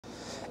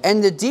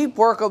And the deep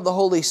work of the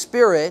Holy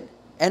Spirit,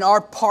 and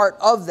our part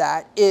of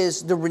that,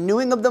 is the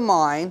renewing of the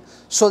mind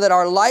so that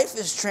our life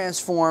is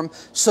transformed,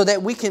 so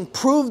that we can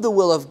prove the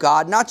will of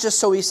God, not just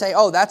so we say,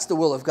 oh, that's the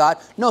will of God.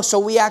 No, so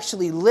we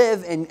actually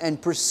live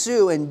and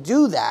pursue and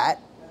do that.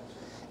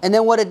 And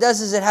then what it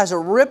does is it has a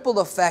ripple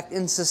effect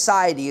in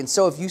society. And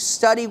so if you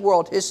study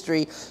world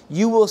history,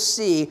 you will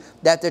see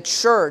that the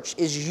church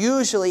is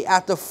usually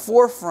at the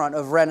forefront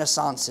of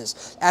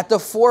renaissances, at the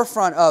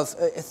forefront of,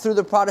 through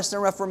the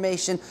Protestant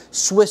Reformation,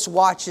 Swiss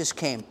watches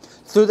came.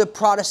 Through the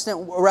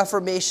Protestant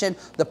Reformation,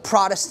 the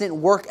Protestant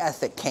work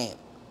ethic came.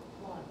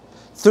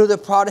 Through the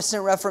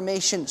Protestant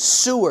Reformation,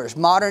 sewers,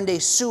 modern day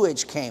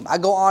sewage came. I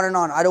go on and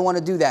on. I don't want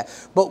to do that.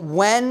 But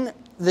when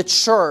the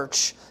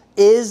church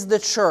is the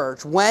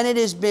church, when it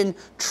has been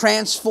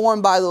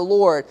transformed by the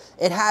Lord,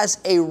 it has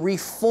a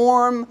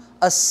reform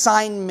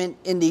assignment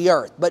in the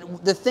earth.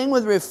 But the thing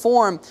with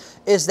reform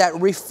is that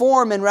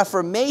reform and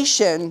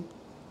reformation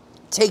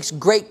takes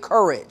great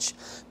courage.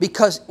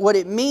 Because what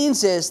it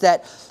means is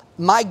that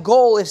my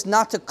goal is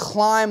not to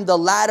climb the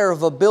ladder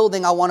of a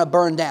building I want to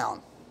burn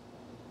down.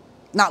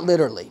 Not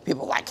literally.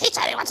 People are like, he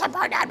said he wants to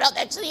burn down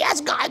buildings and he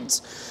has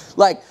guns.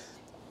 Like,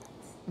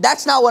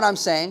 that's not what I'm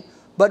saying.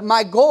 But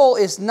my goal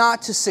is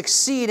not to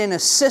succeed in a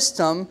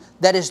system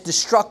that is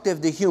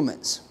destructive to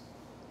humans.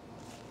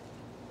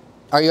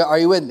 Are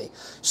you with me?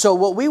 So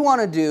what we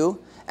want to do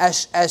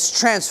as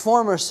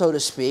transformers, so to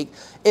speak,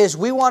 is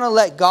we want to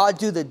let God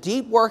do the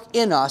deep work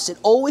in us. It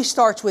always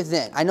starts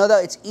within. I know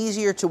that it's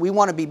easier we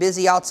want to be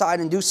busy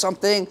outside and do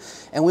something,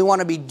 and we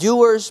want to be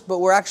doers, but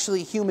we're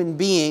actually human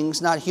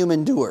beings, not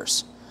human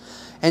doers.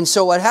 And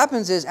so what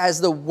happens is, as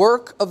the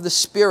work of the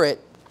Spirit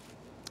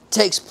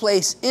takes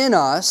place in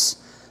us,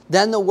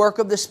 then the work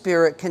of the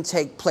Spirit can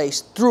take place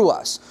through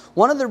us.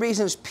 One of the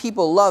reasons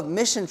people love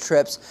mission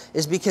trips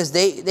is because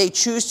they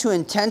choose to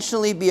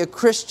intentionally be a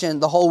Christian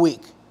the whole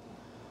week.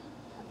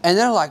 And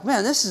they're like,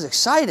 man, this is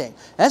exciting.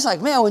 And it's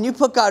like, man, when you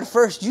put God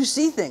first, you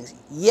see things.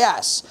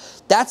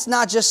 Yes, that's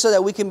not just so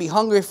that we can be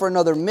hungry for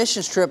another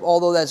mission trip,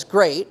 although that's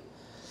great.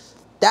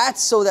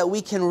 That's so that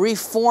we can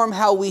reform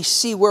how we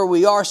see where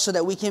we are, so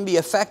that we can be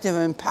effective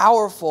and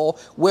powerful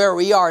where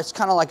we are. It's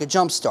kind of like a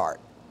jump start.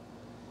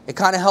 It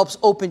kind of helps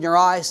open your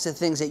eyes to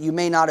things that you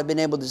may not have been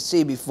able to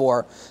see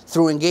before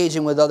through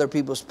engaging with other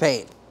people's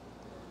pain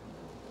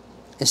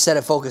instead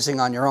of focusing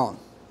on your own.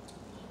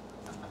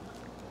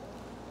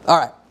 All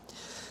right.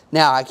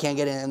 Now, I can't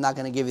get in. I'm not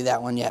going to give you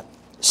that one yet.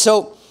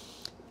 So,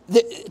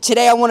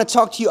 today I want to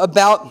talk to you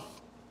about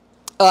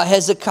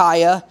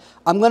Hezekiah.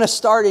 I'm going to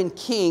start in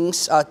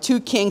Kings, 2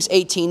 Kings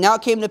 18. Now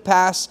it came to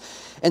pass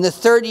in the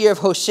 3rd year of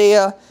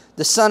Hoshea,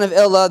 the son of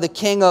Elah, the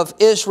king of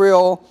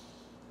Israel,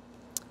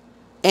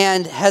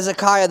 and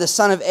Hezekiah, the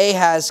son of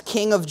Ahaz,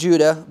 king of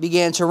Judah,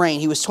 began to reign.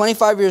 He was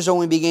 25 years old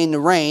when he began to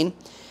reign,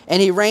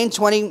 and he reigned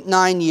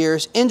 29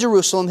 years in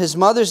Jerusalem. His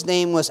mother's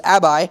name was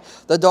Abi,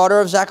 the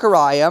daughter of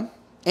Zechariah,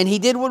 and he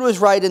did what was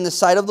right in the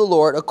sight of the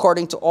Lord,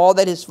 according to all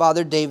that his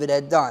father David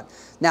had done.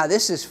 Now,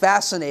 this is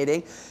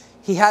fascinating.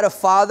 He had a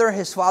father.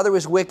 His father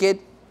was wicked.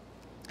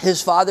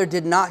 His father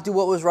did not do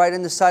what was right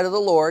in the sight of the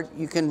Lord.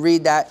 You can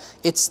read that.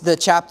 It's the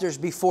chapters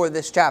before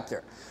this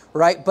chapter,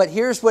 right? But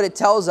here's what it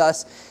tells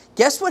us.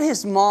 Guess what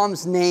his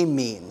mom's name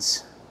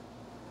means?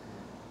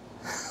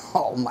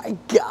 Oh my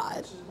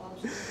God.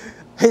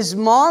 His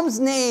mom's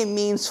name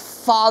means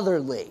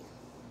fatherly.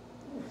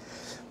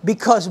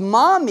 Because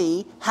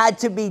mommy had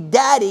to be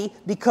daddy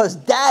because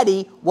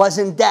daddy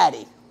wasn't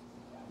daddy.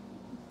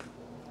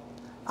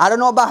 I don't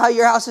know about how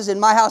your house is. In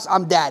my house,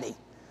 I'm daddy.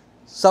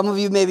 Some of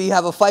you, maybe you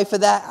have a fight for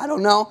that. I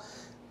don't know.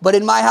 But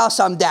in my house,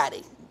 I'm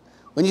daddy.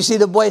 When you see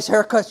the boys'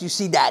 haircuts, you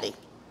see daddy.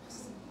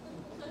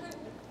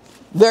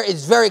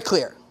 It's very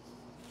clear.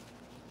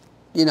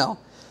 You know,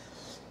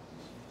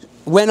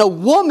 when a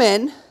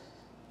woman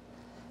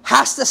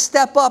has to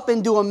step up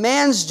and do a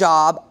man's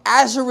job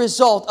as a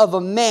result of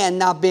a man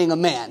not being a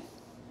man.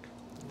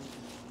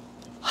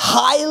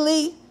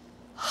 Highly,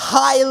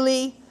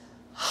 highly,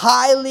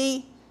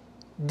 highly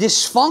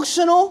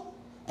dysfunctional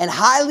and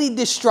highly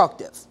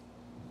destructive.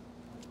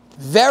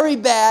 Very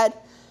bad.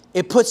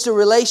 It puts the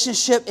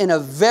relationship in a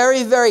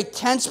very, very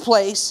tense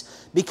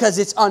place because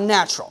it's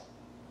unnatural.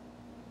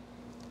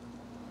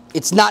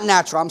 It's not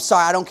natural. I'm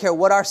sorry. I don't care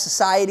what our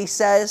society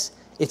says.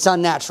 It's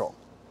unnatural.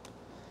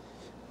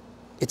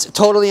 It's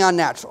totally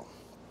unnatural.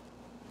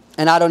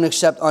 And I don't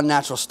accept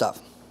unnatural stuff.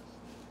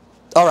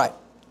 All right.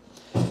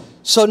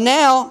 So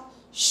now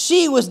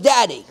she was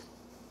daddy.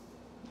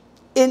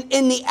 In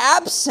the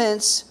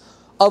absence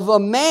of a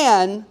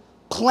man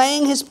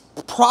playing his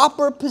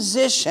proper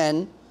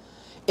position,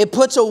 it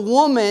puts a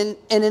woman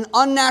in an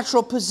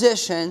unnatural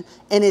position,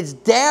 and it's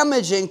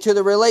damaging to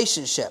the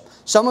relationship.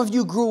 Some of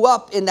you grew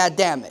up in that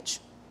damage.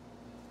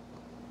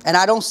 And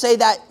I don't say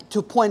that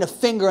to point a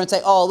finger and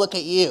say, oh, look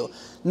at you.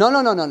 No,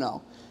 no, no, no,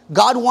 no.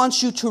 God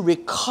wants you to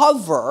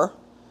recover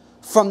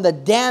from the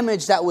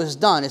damage that was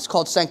done. It's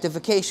called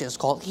sanctification. It's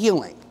called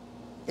healing.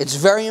 It's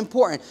very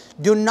important.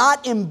 Do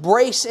not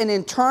embrace and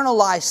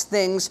internalize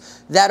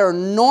things that are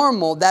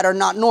normal that are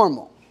not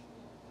normal.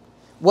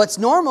 What's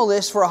normal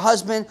is for a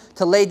husband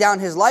to lay down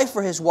his life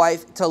for his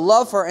wife, to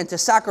love her and to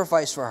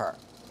sacrifice for her.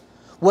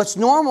 What's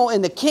normal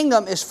in the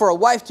kingdom is for a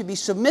wife to be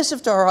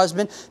submissive to her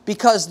husband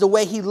because the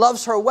way he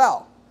loves her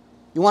well.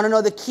 You want to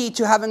know the key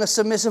to having a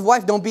submissive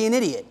wife? Don't be an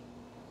idiot.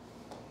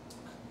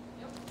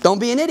 Don't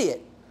be an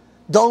idiot.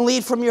 Don't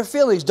lead from your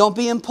feelings. Don't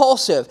be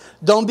impulsive.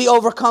 Don't be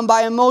overcome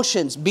by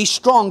emotions. Be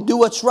strong. Do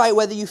what's right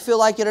whether you feel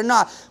like it or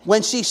not.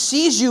 When she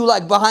sees you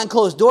like behind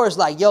closed doors,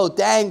 like, yo,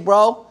 dang,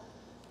 bro.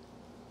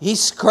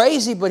 He's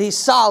crazy, but he's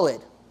solid.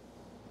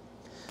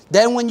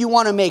 Then when you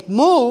want to make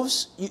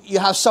moves, you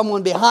have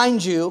someone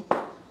behind you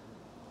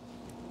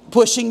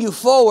pushing you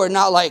forward,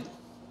 not like,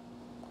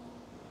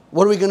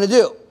 what are we going to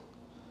do?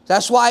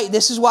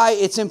 This is why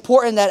it's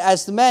important that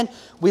as the men,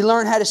 we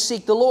learn how to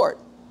seek the Lord.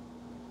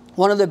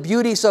 One of the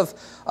beauties of,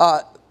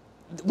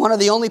 one of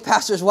the only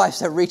pastor's wives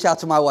that reach out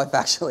to my wife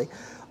actually,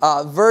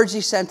 Virgie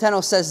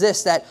Centeno says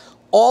this, that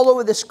all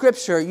over the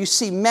scripture you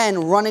see men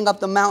running up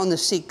the mountain to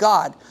seek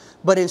God.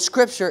 But in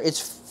scripture it's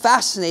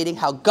fascinating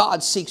how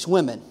God seeks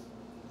women.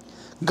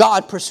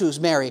 God pursues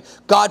Mary.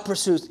 God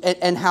pursues,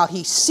 and how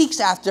he seeks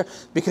after,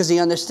 because he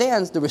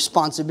understands the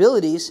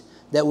responsibilities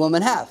that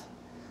women have.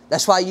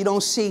 That's why you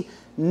don't see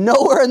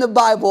nowhere in the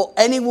Bible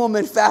any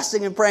woman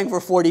fasting and praying for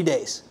 40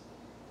 days.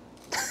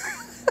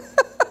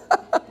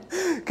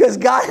 Because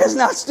God is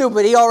not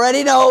stupid. He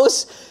already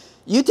knows.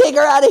 You take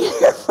her out of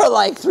here for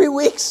like 3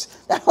 weeks,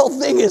 that whole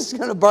thing is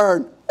going to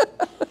burn.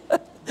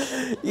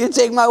 You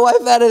take my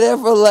wife out of there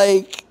for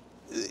like,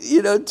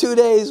 2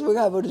 days, we're going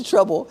to have into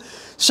trouble.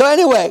 So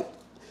anyway,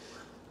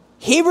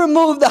 he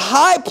removed the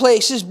high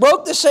places,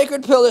 broke the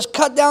sacred pillars,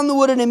 cut down the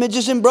wooden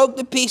images, and broke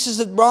the pieces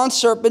of the bronze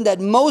serpent that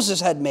Moses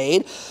had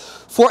made.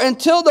 For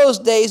until those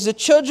days, the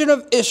children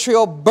of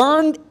Israel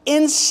burned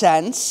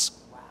incense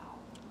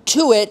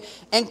to it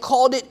and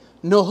called it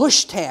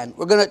Nehushtan.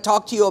 We're going to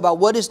talk to you about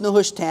what is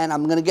Nehushtan.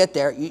 I'm going to get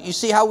there. You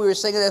see how we were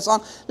singing that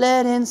song?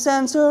 Let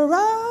incense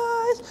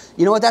arise.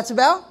 You know what that's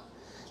about?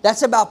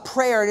 That's about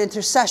prayer and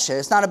intercession.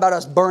 It's not about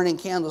us burning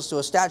candles to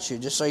a statue,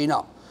 just so you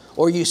know.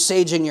 Or you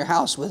saging your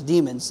house with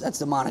demons. That's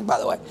demonic, by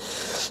the way.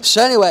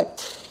 So anyway,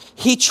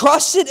 he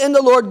trusted in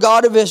the Lord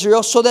God of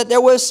Israel, so that there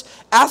was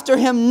after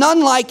him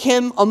none like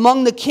him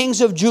among the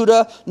kings of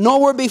Judah,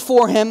 nor were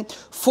before him.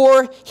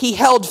 For he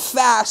held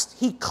fast,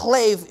 he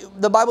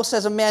clave. The Bible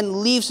says a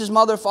man leaves his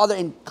mother and father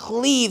and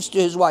cleaves to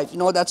his wife. You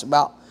know what that's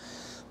about.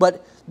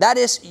 But that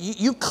is,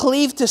 you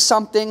cleave to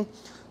something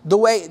the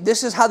way,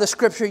 this is how the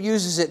scripture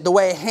uses it, the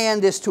way a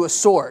hand is to a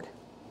sword.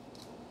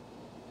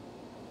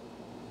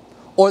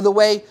 Or the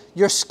way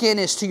your skin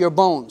is to your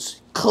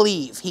bones.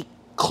 Cleave. He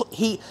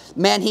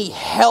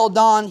held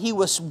on. He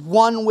was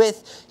one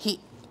with.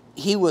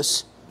 He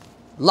was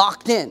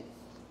locked in.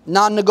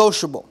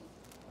 Non-negotiable.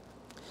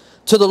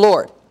 To the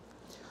Lord.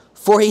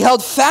 For he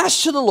held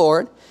fast to the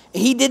Lord.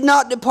 He did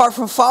not depart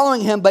from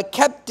following him, but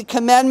kept the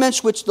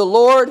commandments which the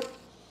Lord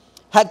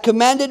had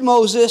commanded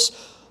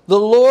Moses. The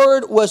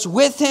Lord was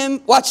with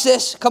him. Watch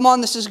this. Come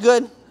on, this is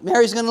good.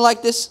 Mary's going to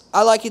like this.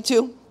 I like it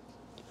too.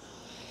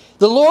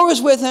 The Lord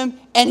was with him,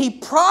 and he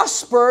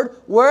prospered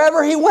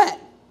wherever he went.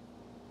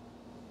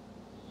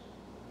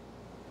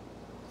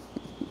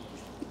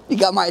 You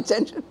got my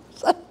attention.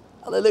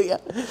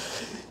 Hallelujah.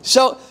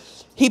 So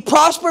he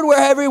prospered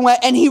wherever he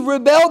went, and he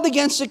rebelled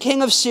against the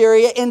king of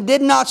Syria and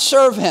did not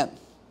serve him.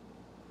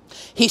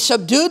 He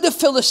subdued the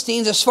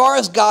Philistines as far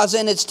as Gaza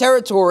and its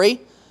territory,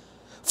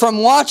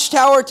 from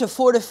watchtower to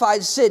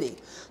fortified city.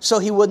 So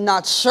he would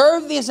not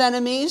serve his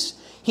enemies.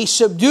 He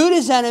subdued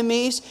his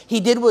enemies. He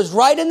did what was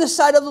right in the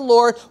sight of the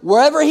Lord.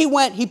 Wherever he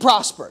went, he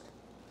prospered.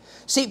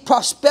 See,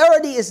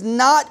 prosperity is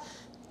not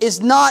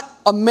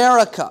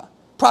America.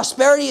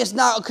 Prosperity is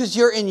not because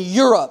you're in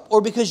Europe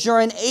or because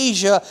you're in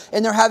Asia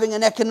and they're having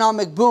an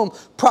economic boom.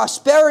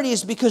 Prosperity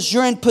is because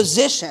you're in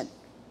position.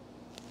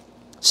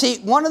 See,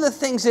 one of the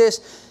things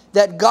is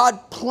that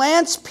God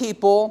plants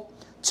people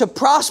to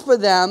prosper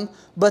them,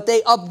 but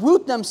they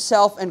uproot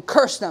themselves and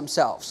curse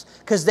themselves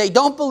because they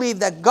don't believe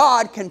that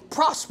God can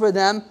prosper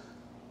them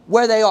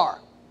where they are.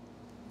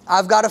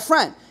 I've got a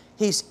friend.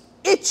 He's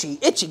itchy.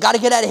 Got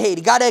to get out of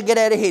Haiti. Got to get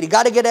out of Haiti.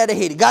 Got to get out of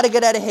Haiti. Got to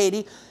get out of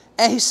Haiti.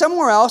 And he's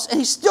somewhere else, and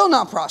he's still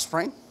not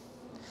prospering.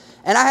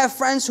 And I have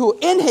friends who are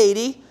in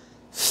Haiti,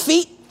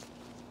 feet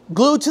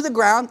glued to the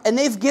ground, and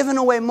they've given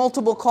away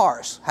multiple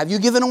cars. Have you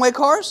given away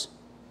cars?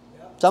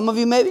 Yeah. Some of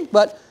you maybe,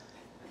 but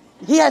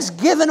he has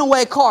given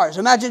away cars.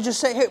 Imagine just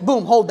say, here,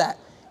 boom, hold that.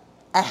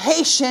 A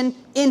Haitian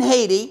in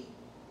Haiti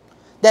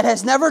that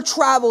has never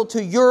traveled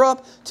to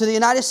Europe, to the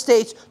United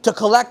States, to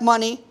collect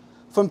money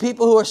from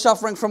people who are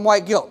suffering from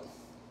white guilt.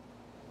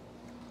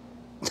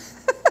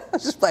 I'm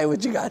just playing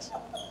with you guys.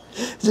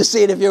 Just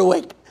see it if you're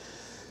awake.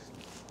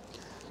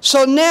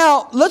 So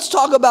now, let's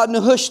talk about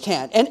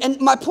Nehushtan.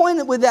 And my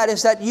point with that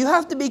is that you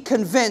have to be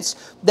convinced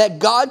that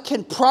God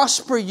can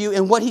prosper you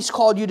in what He's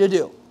called you to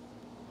do.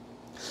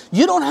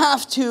 You don't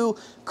have to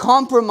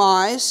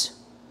compromise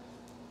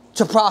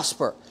to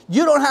prosper.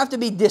 You don't have to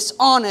be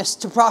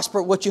dishonest to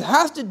prosper. What you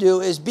have to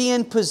do is be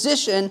in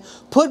position,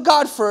 put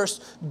God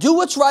first, do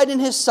what's right in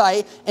His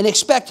sight, and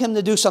expect Him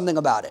to do something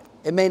about it.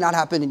 It may not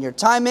happen in your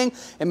timing.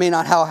 It may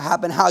not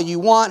happen how you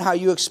want, how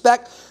you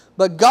expect.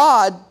 But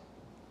God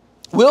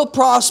will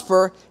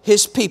prosper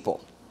His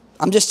people.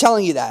 I'm just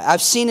telling you that.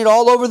 I've seen it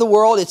all over the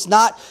world. It's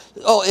not,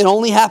 oh, it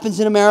only happens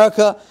in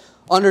America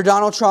under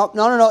Donald Trump.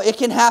 No. It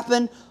can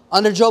happen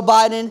under Joe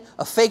Biden,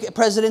 a fake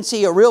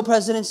presidency, a real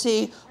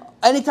presidency,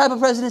 any type of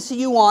presidency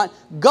you want.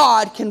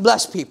 God can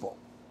bless people.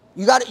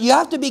 You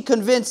have to be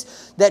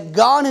convinced that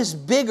God is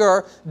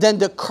bigger than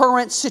the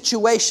current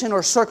situation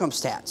or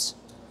circumstance.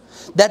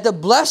 That the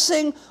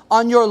blessing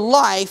on your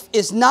life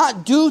is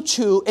not due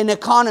to an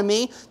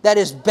economy that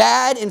is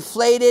bad,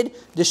 inflated,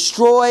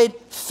 destroyed,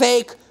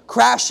 fake,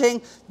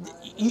 crashing.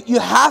 You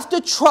have to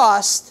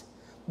trust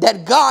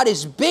that God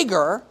is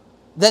bigger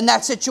than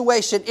that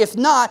situation. If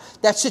not,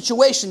 that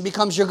situation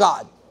becomes your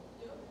God.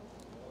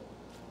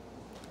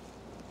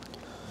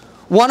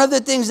 One of the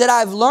things that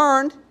I've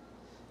learned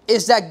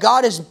is that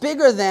God is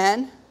bigger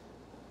than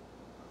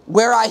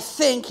where I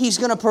think He's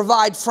going to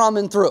provide from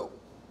and through.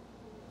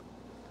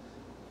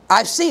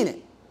 I've seen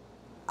it.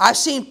 I've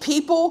seen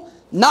people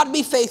not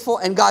be faithful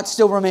and God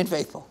still remain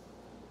faithful.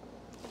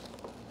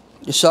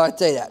 You saw I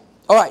say that.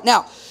 All right,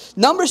 now,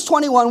 Numbers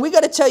 21, we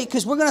got to tell you,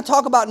 because we're going to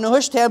talk about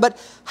Nehushtan, but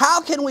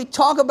how can we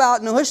talk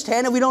about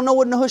Nehushtan if we don't know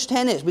what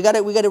Nehushtan is? We got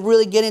to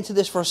really get into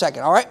this for a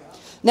second, all right?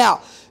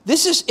 Now,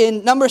 this is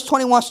in Numbers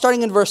 21,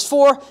 starting in verse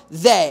 4.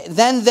 They.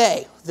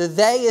 The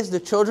they is the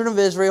children of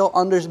Israel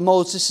under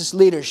Moses'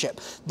 leadership.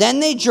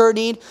 Then they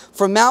journeyed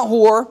from Mount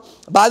Hor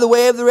by the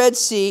way of the Red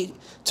Sea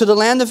to the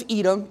land of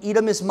Edom.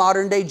 Edom is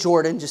modern-day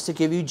Jordan, just to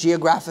give you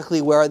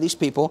geographically where are these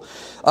people.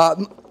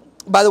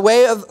 By the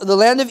way of the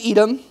land of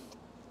Edom,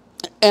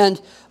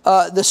 and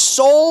the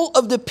soul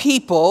of the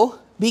people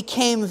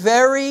became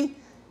very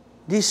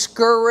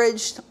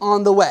discouraged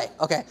on the way.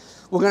 Okay,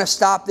 we're going to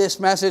stop this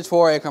message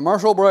for a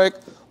commercial break.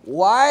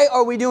 Why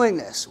are we doing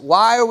this?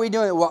 Why are we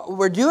doing it? Well,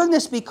 we're doing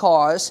this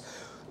because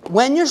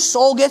when your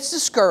soul gets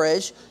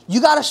discouraged,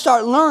 you got to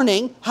start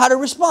learning how to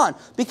respond,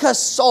 because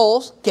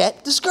souls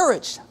get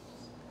discouraged.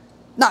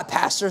 Not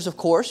pastors, of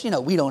course. You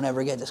know, we don't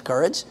ever get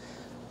discouraged.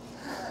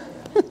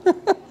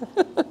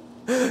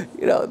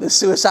 You know, the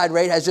suicide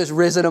rate has just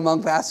risen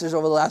among pastors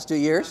over the last 2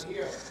 years.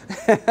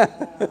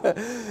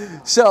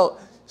 So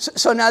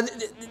now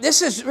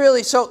this is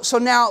really, so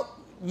now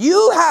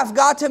you have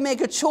got to make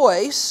a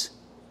choice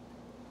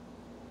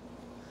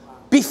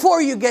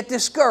before you get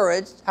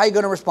discouraged. How are you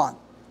going to respond?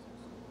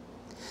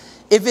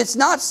 If it's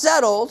not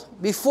settled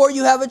before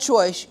you have a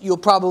choice, you'll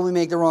probably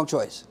make the wrong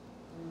choice.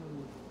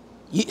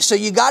 So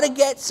you got to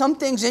get some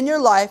things in your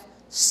life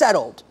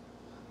settled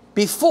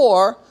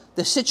before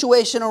the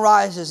situation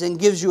arises and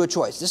gives you a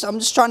choice. I'm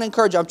just trying to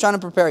encourage you. I'm trying to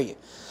prepare you.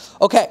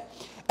 Okay.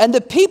 And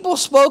the people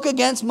spoke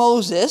against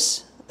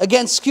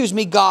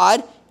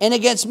God and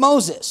against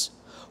Moses.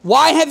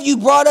 Why have you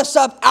brought us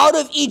up out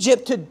of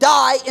Egypt to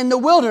die in the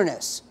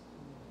wilderness?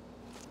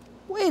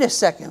 Wait a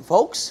second,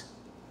 folks.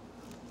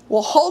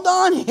 Well, hold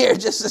on here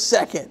just a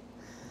second.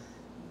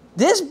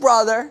 This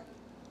brother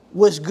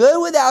was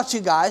good without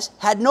you guys,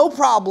 had no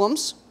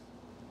problems,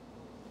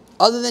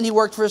 other than he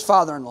worked for his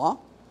father-in-law.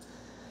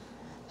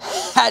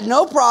 Had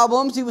no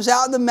problems. He was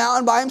out in the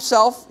mountain by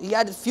himself. He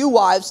had a few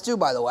wives too,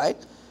 by the way.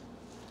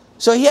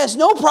 So he has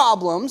no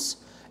problems.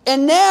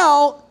 And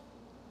now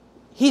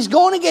he's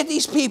going to get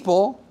these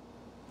people,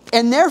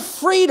 and their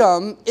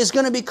freedom is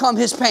going to become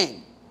his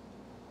pain.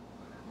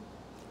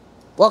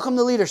 Welcome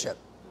to leadership.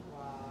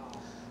 Wow.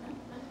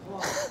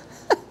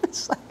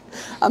 It's like,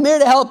 I'm here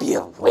to help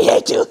you. We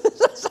hate you.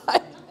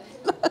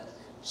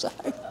 Sorry.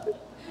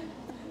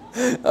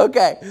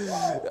 Okay.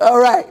 All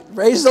right.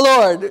 Praise the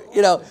Lord.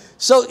 You know,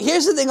 so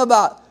here's the thing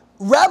about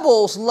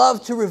rebels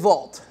love to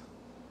revolt.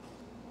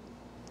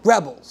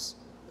 Rebels.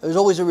 There's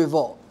always a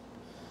revolt.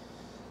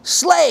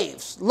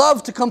 Slaves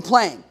love to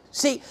complain.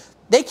 See,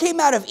 they came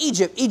out of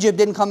Egypt. Egypt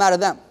didn't come out of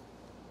them.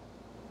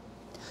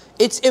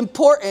 It's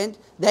important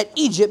that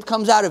Egypt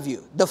comes out of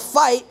you. The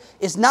fight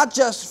is not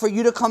just for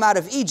you to come out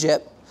of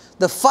Egypt.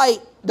 The fight,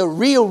 the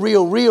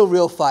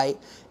real fight,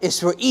 is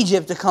for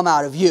Egypt to come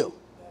out of you.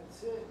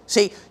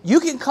 See, you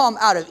can come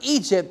out of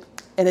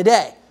Egypt in a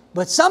day,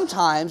 but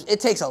sometimes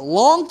it takes a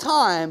long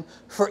time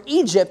for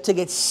Egypt to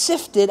get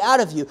sifted out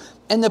of you.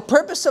 And the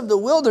purpose of the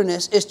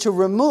wilderness is to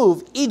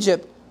remove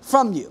Egypt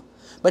from you.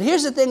 But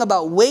here's the thing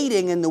about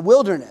waiting in the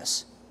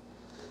wilderness.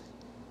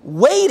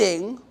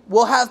 Waiting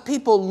will have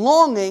people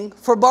longing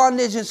for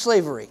bondage and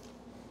slavery.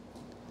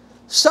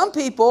 Some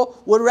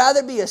people would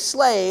rather be a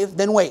slave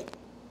than wait.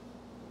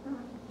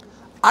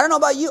 I don't know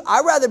about you.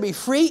 I'd rather be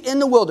free in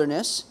the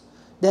wilderness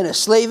than a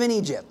slave in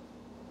Egypt.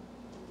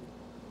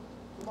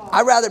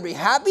 I'd rather be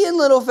happy in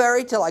Little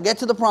Ferry till I get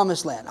to the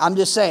promised land. I'm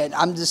just saying.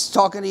 I'm just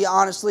talking to you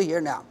honestly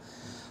here now.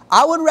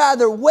 I would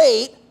rather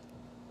wait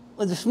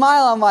with a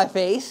smile on my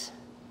face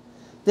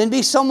than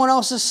be someone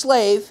else's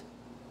slave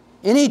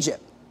in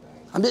Egypt.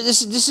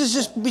 This is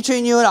just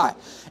between you and I.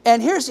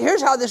 And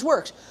here's how this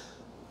works.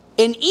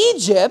 In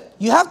Egypt,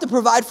 you have to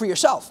provide for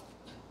yourself.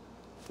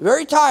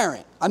 Very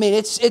tiring. I mean,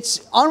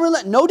 it's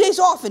unrelenting. No days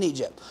off in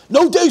Egypt.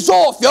 No days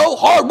off, yo.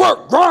 Hard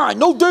work, grind.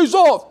 No days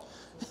off.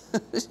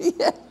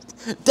 Yeah.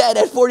 Dad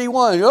at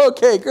 41.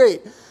 Okay,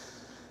 great.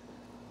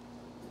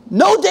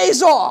 No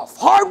days off.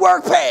 Hard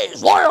work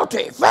pays.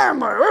 Loyalty,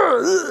 family.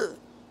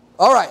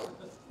 All right.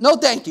 No,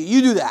 thank you.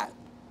 You do that.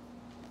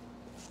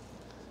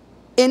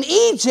 In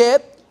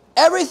Egypt,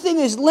 everything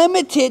is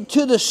limited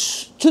to the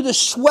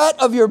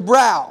sweat of your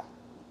brow.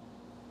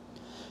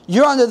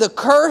 You're under the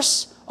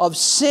curse of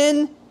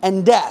sin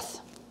and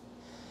death.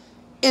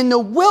 In the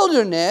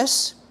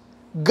wilderness,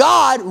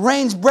 God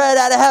rains bread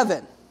out of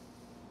heaven.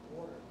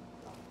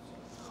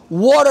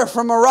 Water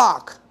from a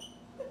rock.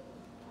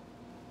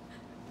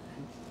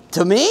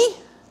 To me,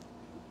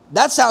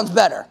 that sounds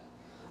better.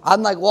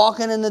 I'm like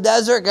walking in the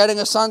desert, getting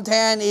a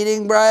suntan,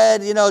 eating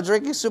bread,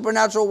 drinking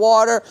supernatural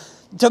water.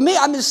 To me,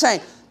 I'm just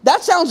saying,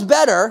 that sounds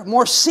better,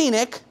 more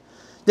scenic,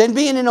 than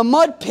being in a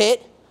mud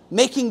pit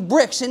making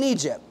bricks in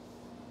Egypt.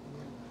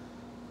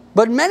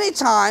 But many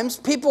times,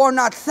 people are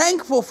not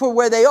thankful for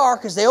where they are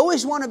because they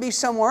always want to be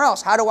somewhere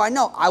else. How do I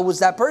know? I was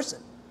that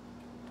person.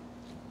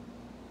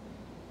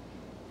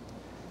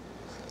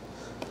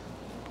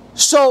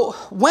 So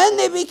when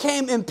they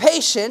became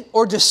impatient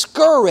or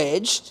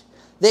discouraged,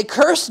 they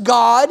cursed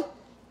God,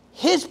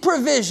 His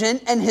provision,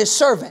 and His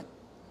servant.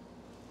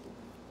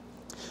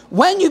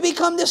 When you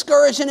become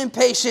discouraged and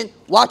impatient,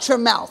 watch your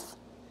mouth.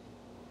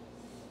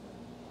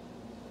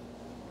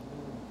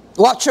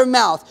 Watch your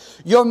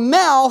mouth. Your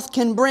mouth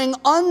can bring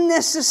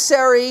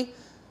unnecessary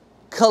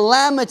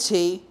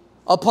calamity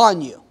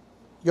upon you.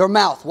 Your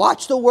mouth.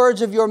 Watch the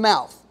words of your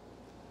mouth.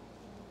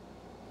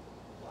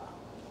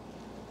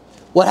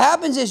 What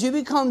happens is you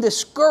become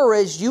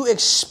discouraged. You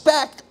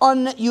expect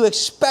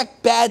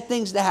bad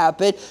things to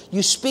happen.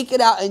 You speak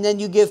it out and then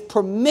you give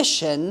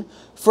permission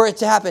for it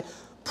to happen.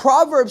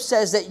 Proverbs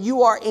says that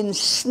you are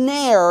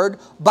ensnared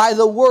by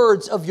the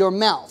words of your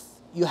mouth.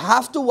 You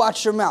have to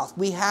watch your mouth.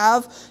 We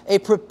have a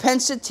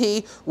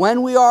propensity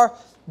when we are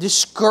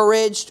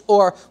discouraged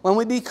or when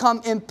we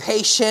become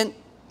impatient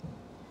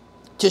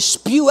to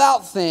spew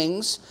out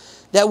things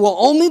that will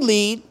only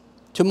lead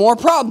to more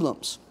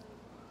problems.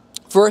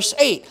 Verse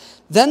 8.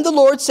 Then the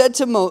Lord said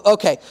to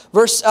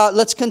Moses,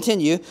 let's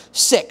continue.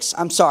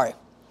 5.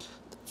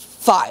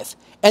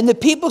 And the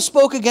people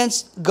spoke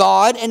against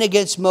God and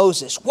against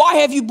Moses. Why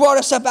have you brought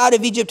us up out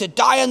of Egypt to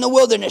die in the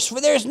wilderness? For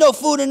there is no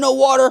food and no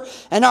water,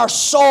 and our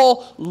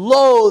soul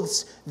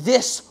loathes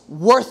this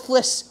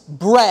worthless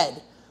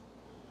bread.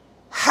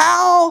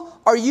 How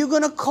are you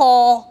going to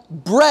call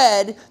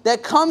bread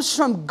that comes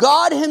from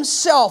God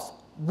Himself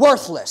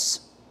worthless?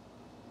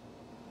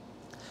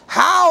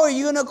 How are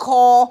you going to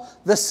call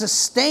the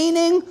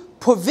sustaining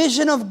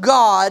provision of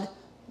God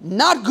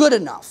not good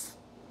enough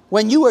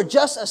when you are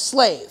just a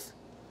slave?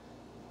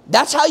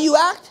 That's how you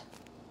act?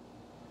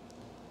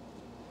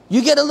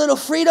 You get a little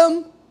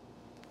freedom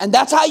and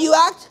that's how you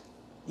act?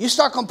 You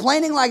start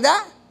complaining like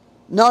that?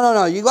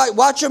 No. You got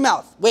watch your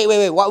mouth. Wait.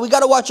 We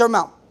got to watch our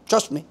mouth.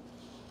 Trust me.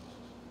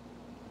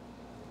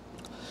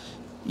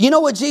 You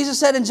know what Jesus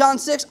said in John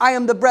 6? I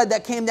am the bread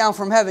that came down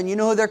from heaven. You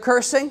know who they're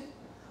cursing?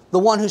 The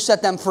one who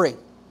set them free.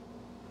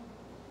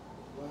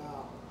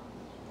 Wow.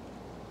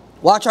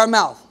 Watch our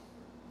mouth.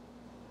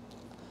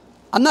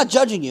 I'm not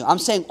judging you. I'm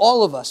saying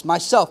all of us,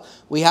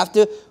 myself, we have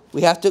to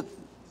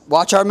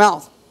watch our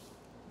mouth.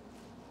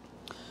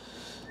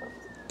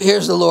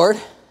 Here's the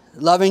Lord,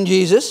 loving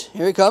Jesus.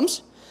 Here He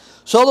comes.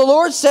 So the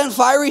Lord sent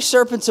fiery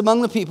serpents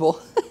among the people,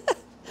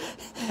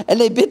 and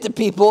they bit the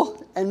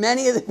people, and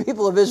many of the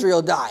people of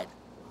Israel died.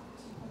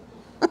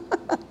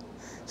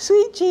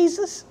 Sweet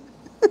Jesus.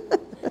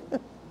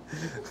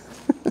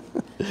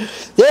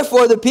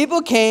 Therefore the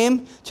people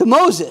came to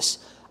Moses.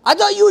 I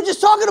thought you were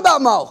just talking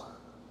about Mo.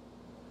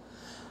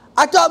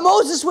 I thought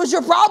Moses was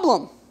your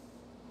problem.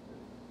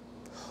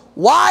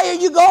 Why are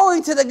you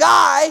going to the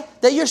guy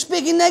that you're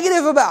speaking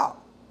negative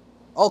about?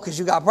 Oh, because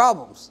you got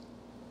problems.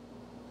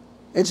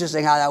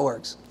 Interesting how that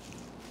works.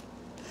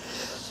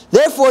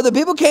 Therefore, the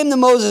people came to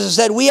Moses and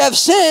said, we have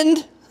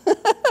sinned,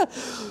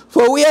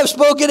 for we have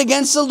spoken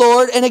against the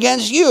Lord and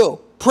against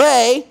you.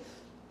 Pray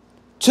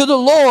to the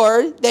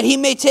Lord that He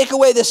may take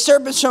away the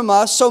serpents from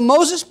us. So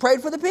Moses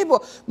prayed for the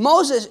people.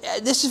 Moses,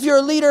 this if you're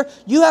a leader,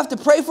 you have to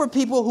pray for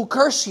people who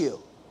curse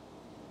you.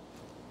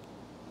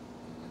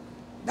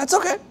 That's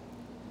okay.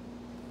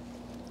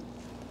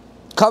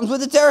 Comes with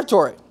the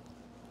territory.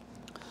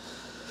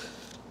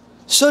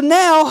 So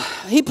now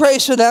he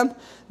prays for them.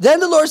 Then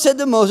the Lord said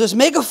to Moses,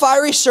 make a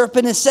fiery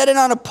serpent and set it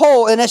on a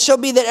pole, and it shall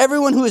be that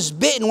everyone who is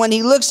bitten, when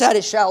he looks at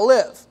it, shall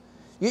live.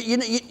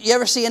 You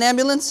ever see an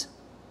ambulance?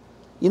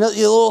 You know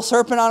the little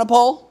serpent on a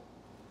pole?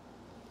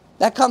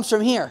 That comes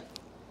from here,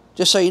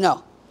 just so you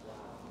know.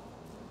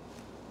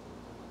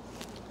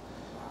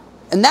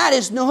 And that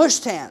is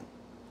Nehushtan.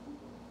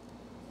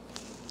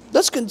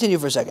 Let's continue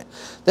for a second.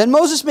 Then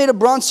Moses made a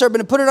bronze serpent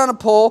and put it on a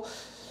pole,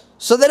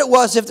 so that it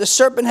was, if the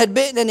serpent had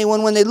bitten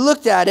anyone, when they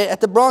looked at it,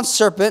 at the bronze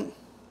serpent,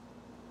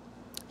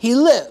 he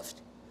lived.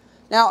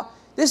 Now,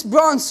 This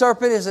bronze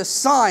serpent is a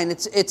sign.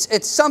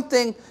 It's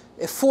something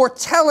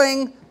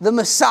foretelling the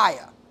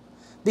Messiah.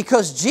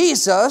 Because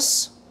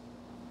Jesus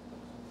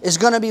is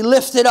going to be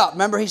lifted up.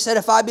 Remember, he said,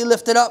 if I be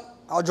lifted up,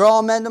 I'll draw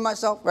all men to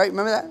myself. Right?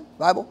 Remember that?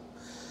 Bible?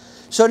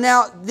 So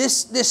now,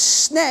 this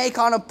snake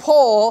on a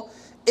pole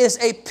is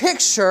a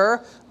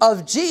picture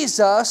of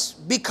Jesus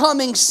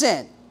becoming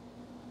sin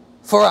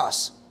for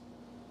us.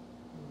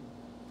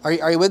 Are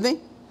you with me?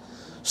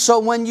 So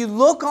when you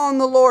look on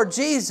the Lord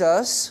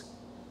Jesus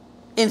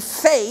in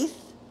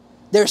faith,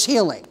 there's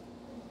healing.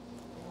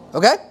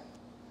 Okay?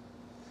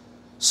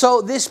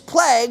 So this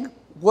plague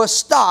was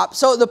stopped.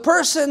 So the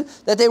person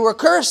that they were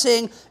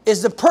cursing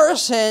is the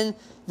person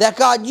that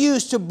God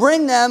used to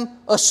bring them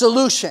a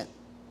solution.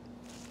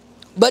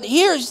 But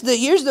here's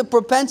the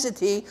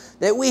propensity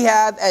that we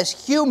have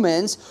as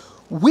humans.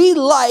 We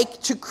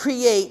like to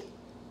create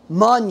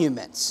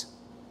monuments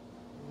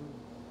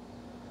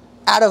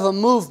out of a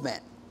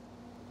movement.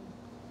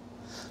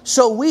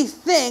 So we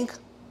think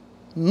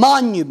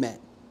monument.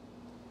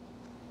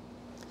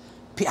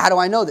 How do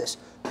I know this?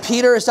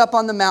 Peter is up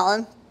on the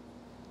mountain,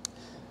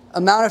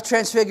 a Mount of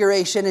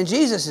Transfiguration, and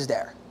Jesus is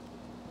there.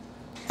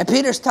 And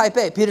Peter's type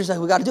A. Peter's like,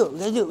 we got to do it. We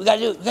got to do it. We got to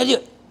do it. We got to do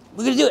it.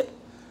 We're going to do it.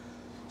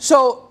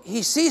 So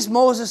he sees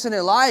Moses and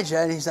Elijah,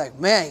 and he's like,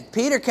 man,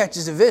 Peter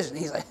catches a vision.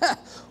 He's like,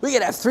 we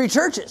could have 3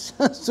 churches,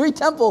 3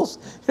 temples.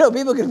 You know,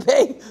 people can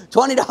pay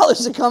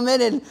 $20 to come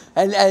in and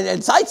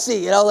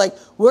sightsee. You know, like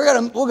we're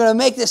gonna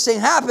make this thing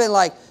happen.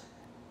 Like,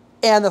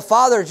 and the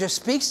Father just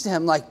speaks to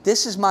him like,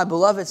 this is my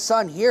beloved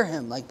Son. Hear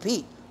him. Like,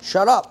 Pete,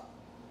 shut up.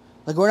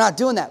 Like, we're not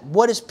doing that.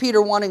 What is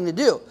Peter wanting to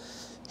do?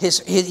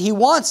 He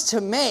wants to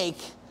make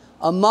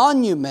a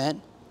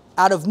monument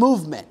out of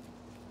movement.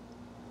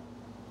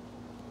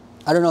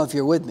 I don't know if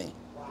you're with me.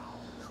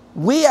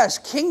 We as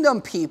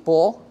kingdom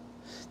people,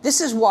 this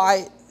is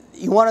why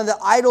one of the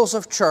idols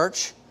of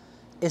church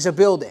is a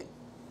building.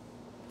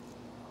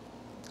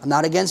 I'm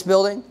not against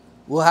building.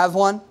 We'll have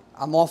one.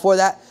 I'm all for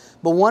that.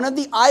 But one of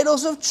the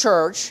idols of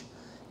church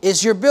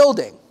is your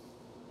building.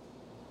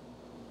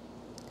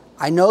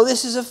 I know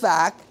this is a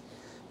fact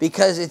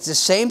because it's the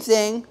same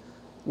thing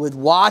with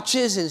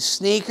watches and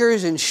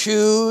sneakers and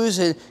shoes.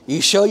 And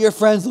you show your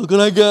friends, look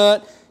what I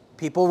got.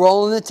 People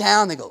roll into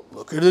town, they go,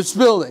 look at this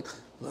building,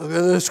 look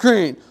at the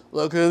screen,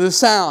 look at the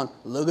sound,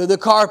 look at the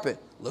carpet,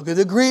 look at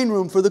the green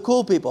room for the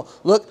cool people.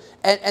 Look,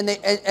 and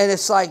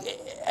it's like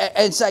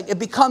it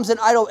becomes an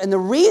idol. And the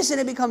reason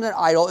it becomes an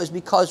idol is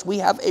because we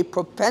have a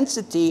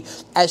propensity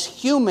as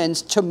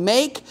humans to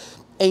make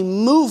a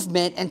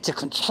movement and to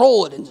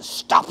control it and to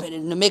stop it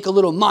and to make a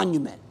little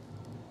monument.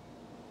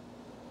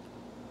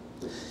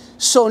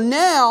 So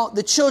now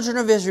the children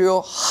of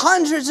Israel,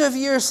 hundreds of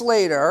years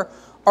later,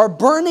 are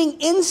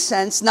burning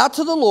incense, not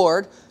to the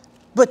Lord,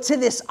 but to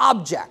this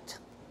object.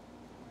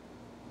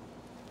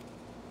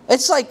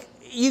 It's like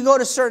you go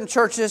to certain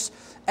churches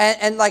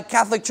and like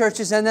Catholic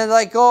churches, and then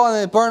like go and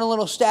they burn a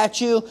little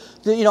statue,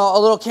 you know, a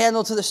little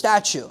candle to the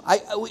statue.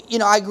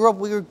 I grew up,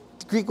 we were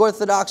Greek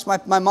Orthodox.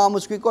 My mom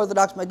was Greek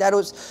Orthodox. My dad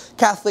was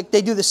Catholic.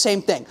 They do the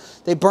same thing.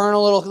 They burn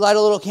light a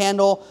little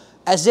candle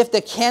as if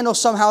the candle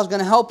somehow is going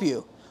to help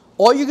you.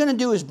 All you're going to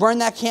do is burn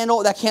that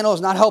candle. That candle is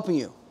not helping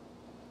you.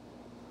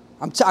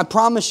 I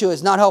promise you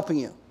it's not helping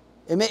you.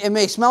 It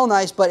may smell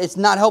nice, but it's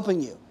not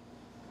helping you.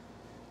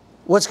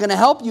 What's going to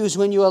help you is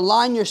when you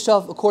align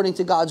yourself according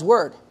to God's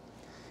word.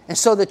 And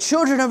so the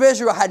children of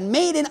Israel had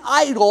made an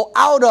idol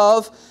out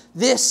of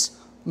this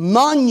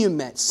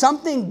monument.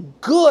 Something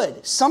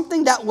good,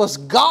 something that was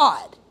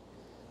God,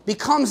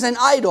 becomes an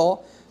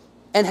idol,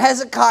 and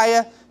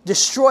Hezekiah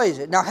destroys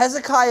it. Now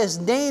Hezekiah's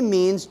name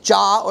means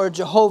Jah or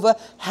Jehovah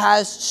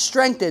has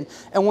strengthened.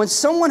 And when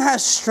someone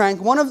has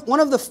strength, one of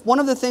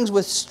the things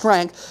with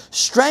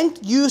strength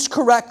used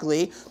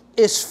correctly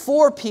is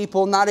for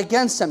people, not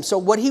against them. So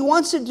what he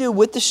wants to do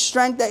with the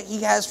strength that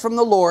he has from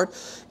the Lord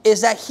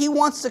is that he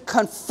wants to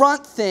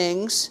confront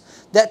things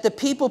that the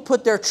people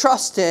put their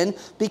trust in,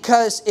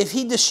 because if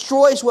he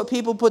destroys what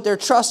people put their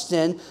trust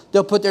in,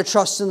 they'll put their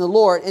trust in the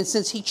Lord. And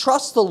since he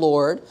trusts the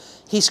Lord,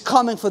 he's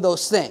coming for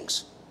those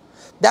things.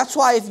 That's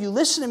why if you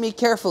listen to me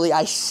carefully,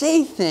 I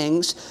say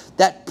things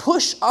that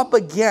push up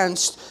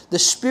against the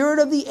spirit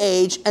of the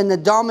age and the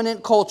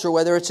dominant culture,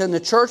 whether it's in the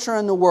church or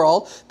in the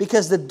world,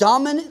 because the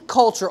dominant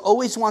culture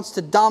always wants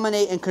to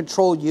dominate and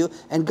control you,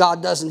 and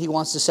God doesn't. He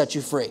wants to set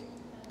you free.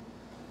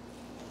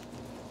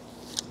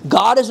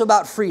 God is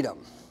about freedom.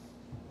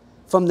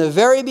 From the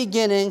very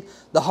beginning,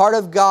 the heart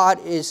of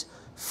God is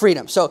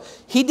freedom. So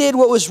he did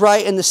what was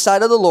right in the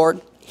sight of the Lord.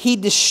 He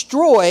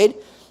destroyed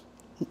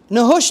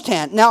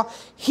Nehushtan. Now,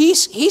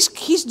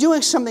 he's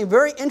doing something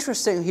very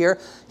interesting here.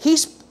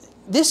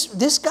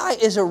 This guy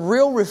is a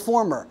real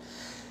reformer.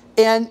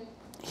 And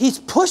he's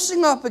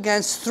pushing up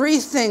against 3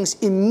 things,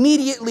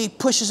 immediately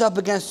pushes up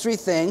against 3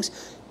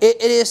 things.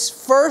 It is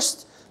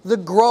first the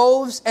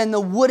groves and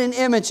the wooden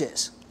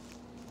images.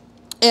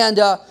 And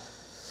I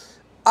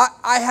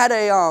had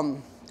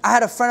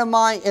a friend of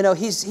mine, you know,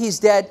 he's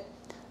dead.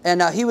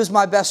 And he was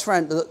my best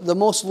friend, the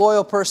most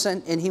loyal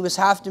person, and he was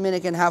half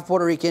Dominican, half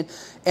Puerto Rican.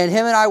 And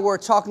him and I were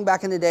talking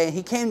back in the day, and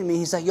he came to me,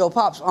 he's like, yo,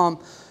 Pops,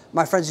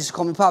 my friends used to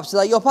call me Pops. They're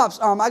like, yo, Pops,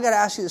 I got to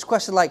ask you this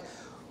question. Like,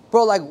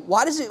 bro, like,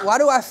 why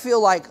do I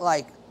feel like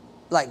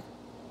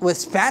with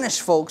Spanish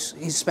folks,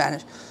 he's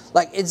Spanish,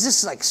 like, it's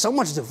just like so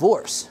much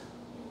divorce.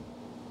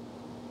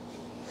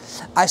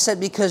 I said,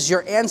 because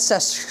your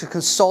ancestors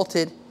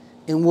consulted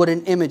in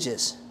wooden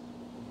images.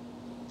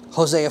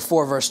 Hosea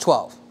 4, verse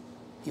 12.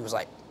 He was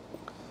like,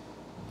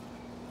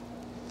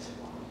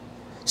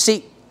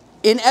 see,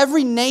 in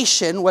every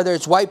nation, whether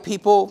it's white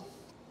people,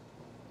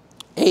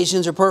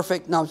 Asians are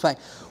perfect. No, I'm playing.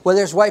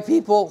 Whether it's white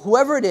people,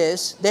 whoever it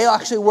is, they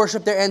actually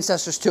worship their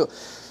ancestors too.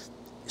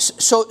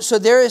 So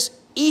there is,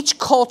 each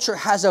culture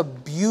has a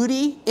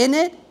beauty in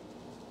it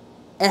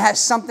and has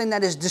something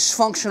that is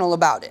dysfunctional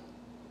about it.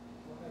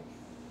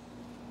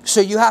 So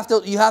you have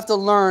to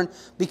learn,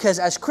 because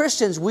as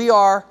Christians, we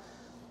are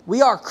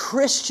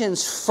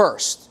Christians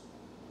first.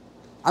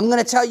 I'm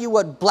going to tell you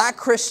what black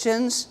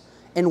Christians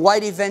and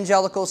white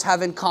evangelicals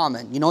have in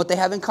common. You know what they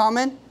have in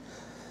common?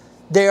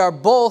 They are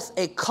both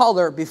a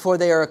color before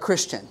they are a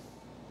Christian.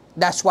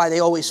 That's why they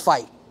always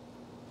fight.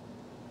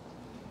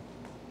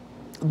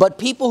 But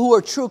people who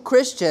are true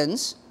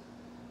Christians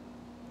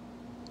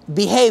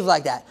behave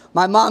like that.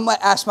 My mom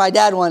asked my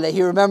dad one day,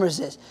 he remembers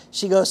this.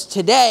 She goes,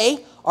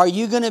 today, are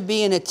you going to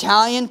be an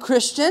Italian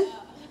Christian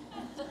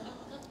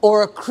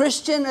or a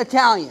Christian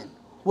Italian?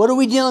 What are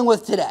we dealing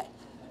with today?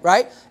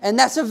 Right? And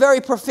that's a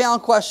very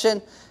profound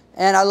question.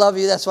 And I love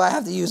you. That's why I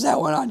have to use that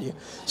one on you.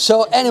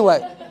 So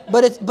anyway,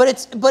 but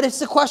it's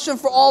the question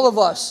for all of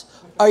us.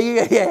 Are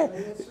you? Yeah.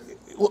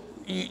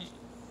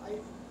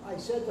 I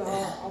said to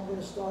her, I'm going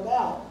to start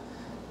out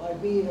by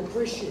being a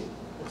Christian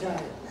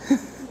Italian.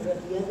 But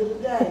at the end of the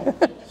day,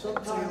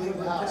 sometimes I'm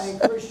an Italian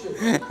Christian,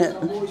 and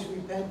I'm always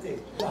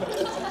repenting.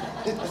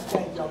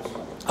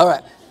 All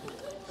right.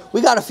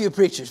 We got a few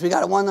preachers. We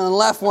got one on the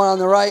left, one on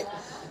the right.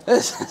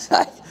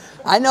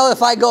 I know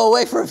if I go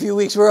away for a few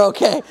weeks, we're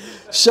okay.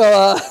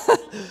 So,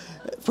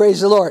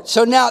 praise the Lord.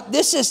 So now,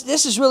 this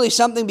is really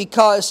something,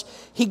 because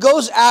he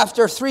goes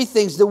after three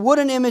things. The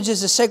wooden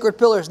images, the sacred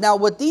pillars. Now,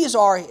 what these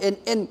are,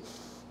 in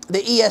the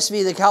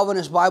ESV, the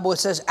Calvinist Bible, it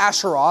says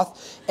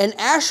Asheroth. And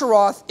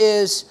Asheroth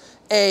is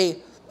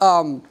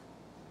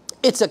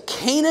it's a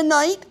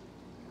Canaanite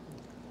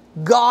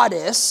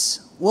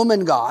goddess,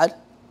 woman god.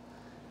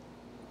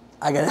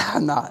 I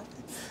gotta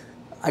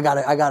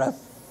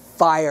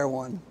fire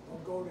one.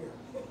 Don't go there.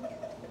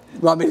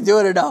 You want me to do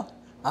it or no?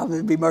 I'm going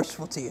to be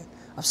merciful to you.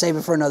 I'll save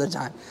it for another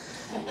time.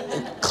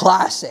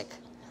 Classic.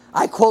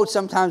 I quote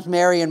sometimes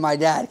Mary and my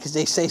dad because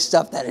they say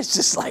stuff that is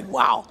just like,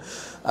 wow.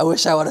 I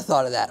wish I would have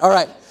thought of that. All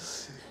right.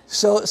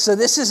 So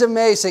this is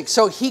amazing.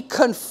 So he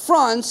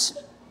confronts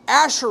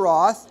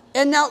Asheroth.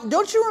 And now,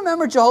 don't you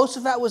remember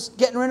Jehoshaphat was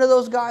getting rid of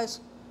those guys?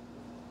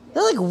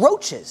 They're like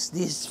roaches,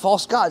 these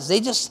false gods. They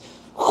just,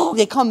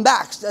 they come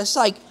back. It's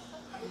like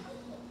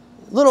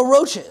little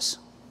roaches.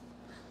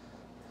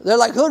 They're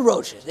like hood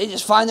roaches. They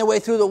just find their way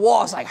through the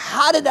walls. Like,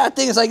 how did that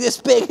thing is like this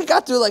big? It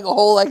got through like a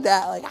hole like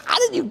that. Like, how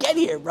did you get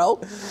here,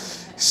 bro?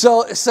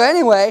 So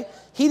anyway,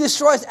 he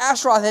destroys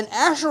Asheroth. And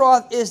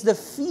Asheroth is the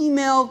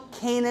female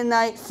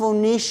Canaanite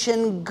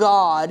Phoenician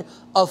god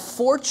of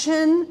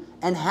fortune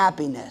and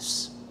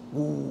happiness.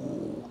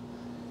 Ooh.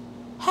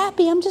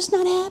 Happy, I'm just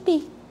not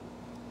happy.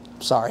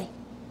 Sorry.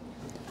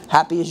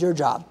 Happy is your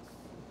job.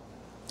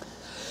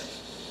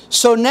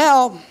 So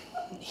now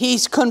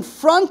he's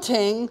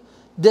confronting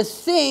the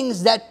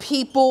things that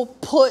people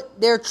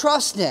put their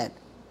trust in,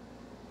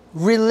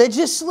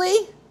 religiously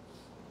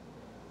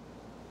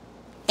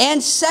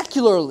and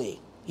secularly.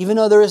 Even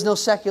though there is no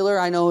secular,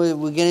 I know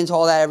we get into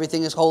all that,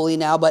 everything is holy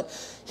now, but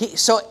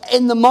so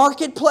in the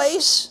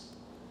marketplace,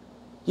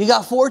 you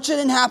got fortune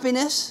and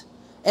happiness,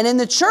 and in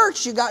the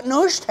church, you got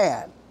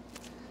Nushtan,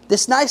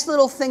 this nice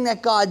little thing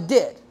that God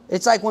did.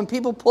 It's like when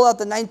people pull out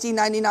the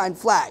 1999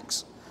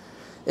 flags.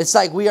 It's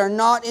like, we are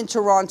not in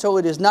Toronto,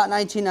 it is not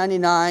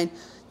 1999.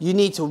 You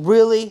need to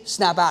really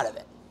snap out of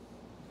it.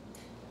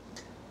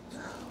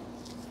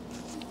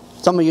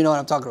 Some of you know what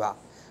I'm talking about.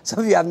 Some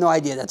of you have no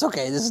idea. That's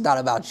okay. This is not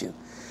about you.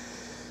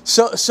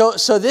 So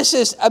this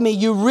is, I mean,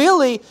 you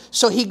really,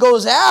 so he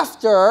goes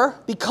after,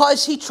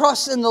 because he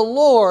trusts in the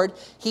Lord,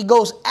 he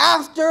goes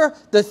after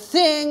the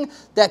thing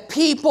that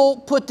people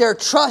put their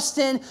trust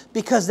in,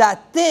 because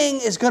that thing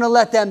is going to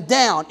let them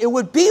down. It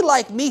would be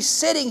like me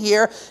sitting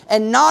here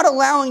and not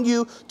allowing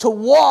you to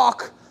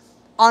walk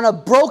on a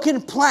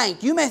broken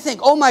plank. You may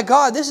think, oh my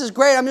God, this is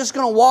great. I'm just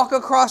going to walk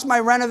across my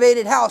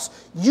renovated house.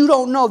 You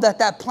don't know that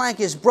that plank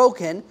is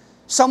broken.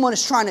 Someone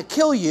is trying to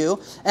kill you,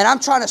 and I'm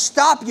trying to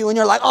stop you, and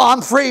you're like, oh,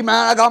 I'm free,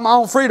 man. I got my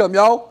own freedom,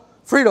 yo.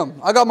 Freedom.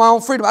 I got my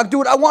own freedom. I can do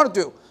what I want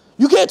to do.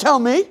 You can't tell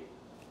me.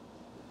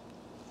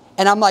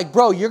 And I'm like,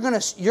 bro, you're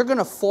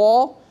gonna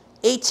fall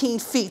 18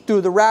 feet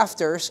through the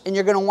rafters, and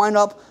you're going to wind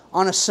up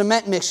on a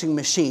cement mixing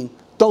machine.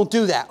 Don't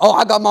do that. Oh,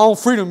 I got my own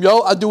freedom,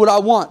 yo. I do what I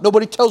want.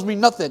 Nobody tells me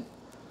nothing.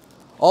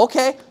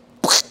 Okay.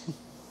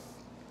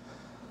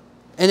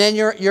 And then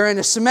you're in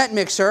a cement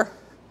mixer,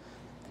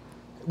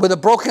 with a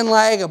broken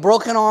leg, a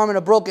broken arm, and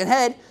a broken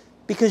head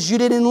because you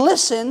didn't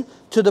listen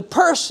to the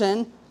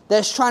person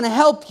that's trying to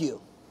help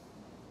you.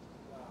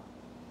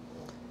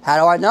 How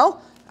do I know?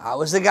 I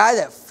was the guy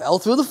that fell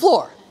through the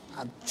floor.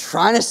 I'm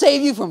trying to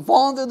save you from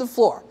falling through the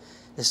floor.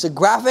 This is a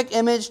graphic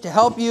image to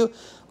help you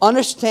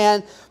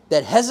understand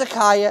that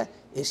Hezekiah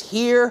is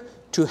here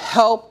to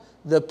help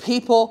the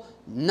people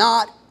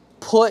not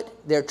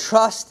put their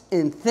trust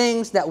in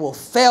things that will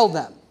fail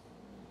them.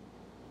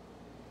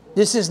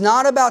 This is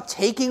not about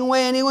taking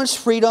away anyone's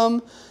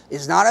freedom.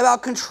 It's not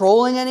about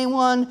controlling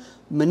anyone,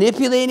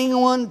 manipulating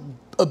anyone,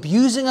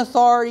 abusing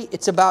authority.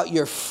 It's about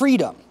your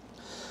freedom.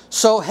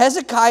 So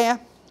Hezekiah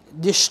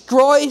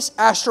destroys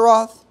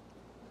Ashtaroth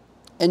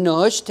and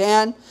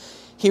Nehushtan.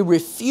 He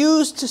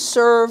refused to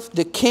serve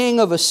the king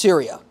of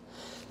Assyria.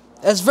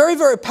 That's very,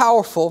 very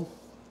powerful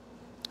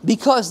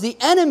because the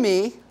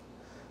enemy,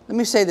 let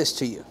me say this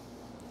to you.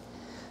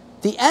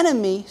 The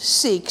enemy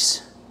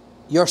seeks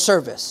your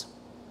service.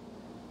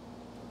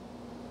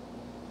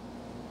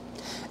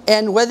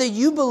 And whether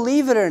you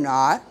believe it or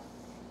not,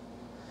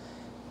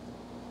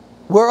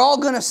 we're all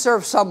going to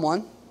serve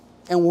someone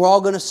and we're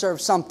all going to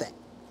serve something.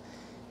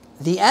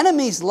 The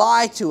enemy's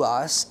lie to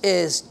us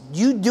is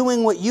you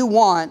doing what you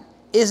want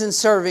isn't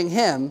serving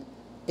him,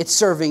 it's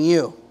serving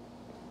you.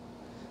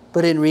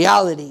 But in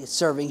reality, it's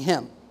serving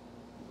him.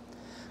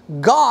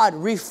 God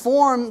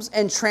reforms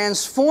and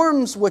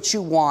transforms what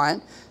you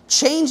want,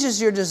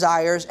 changes your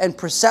desires and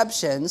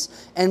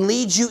perceptions, and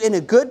leads you in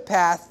a good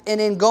path. And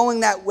in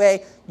going that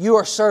way, you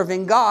are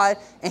serving God.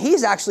 And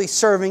he's actually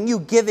serving you,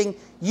 giving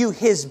you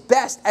his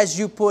best as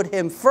you put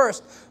him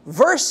first,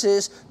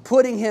 versus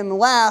putting him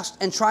last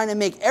and trying to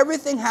make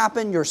everything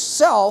happen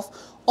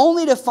yourself,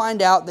 only to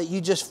find out that you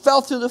just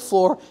fell through the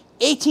floor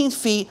 18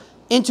 feet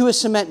into a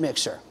cement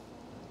mixer.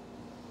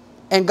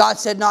 And God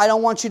said, no, I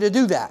don't want you to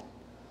do that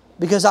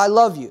because I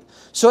love you.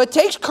 So it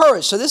takes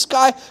courage. So this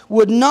guy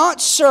would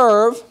not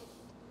serve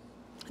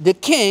the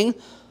king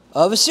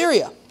of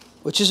Assyria,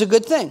 which is a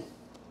good thing.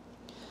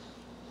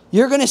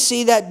 You're going to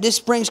see that this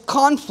brings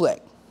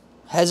conflict.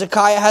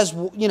 Hezekiah has,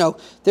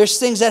 there's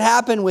things that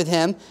happen with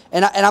him,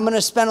 and I'm going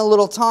to spend a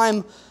little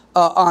time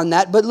on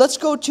that. But let's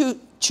go to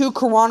 2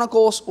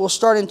 Chronicles. We'll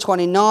start in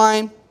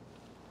 29.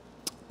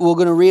 We're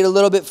going to read a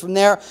little bit from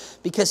there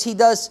because he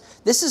does.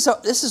 This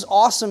is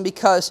awesome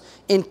because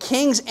in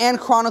Kings and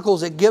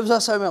Chronicles it gives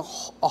us a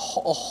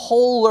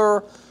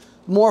wholer,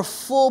 more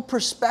full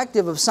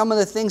perspective of some of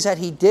the things that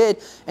he did,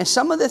 and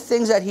some of the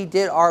things that he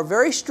did are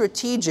very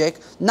strategic.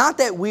 Not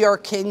that we are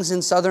kings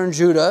in southern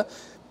Judah,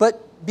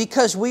 but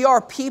because we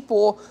are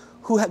people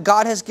who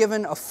God has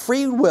given a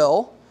free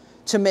will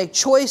to make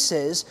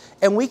choices,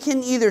 and we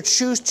can either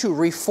choose to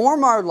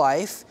reform our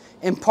life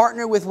and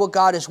partner with what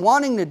God is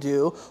wanting to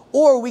do,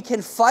 or we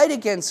can fight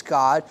against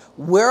God,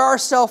 wear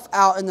ourselves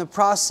out in the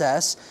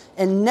process,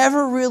 and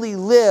never really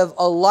live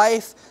a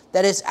life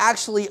that is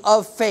actually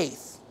of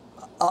faith.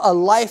 A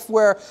life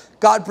where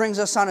God brings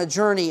us on a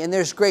journey and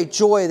there's great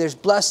joy, there's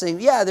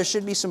blessing. Yeah, there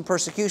should be some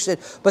persecution,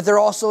 but there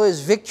also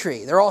is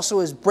victory. There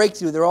also is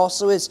breakthrough. There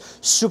also is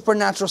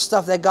supernatural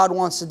stuff that God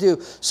wants to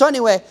do. So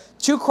anyway,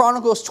 2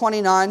 Chronicles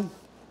 29.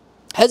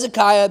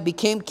 Hezekiah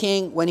became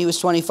king when he was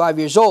 25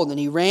 years old, and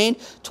he reigned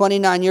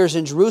 29 years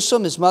in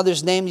Jerusalem. His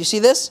mother's name, you see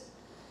this?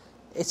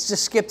 It's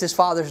just skipped his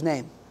father's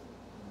name.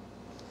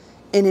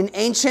 In an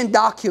ancient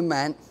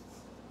document,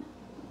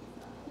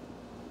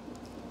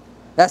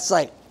 that's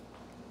like,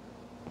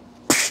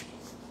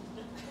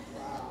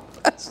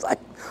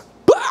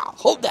 wow,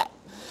 hold that.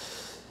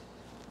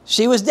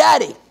 She was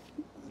daddy.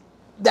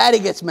 Daddy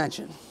gets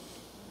mentioned.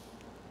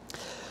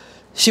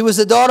 She was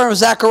the daughter of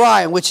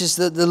Zechariah, which is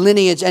the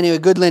lineage, anyway,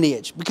 good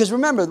lineage. Because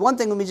remember, one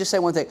thing, let me just say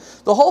one thing.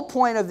 The whole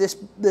point of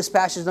this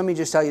passage, let me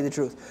just tell you the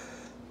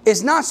truth,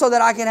 is not so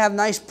that I can have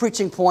nice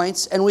preaching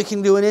points and we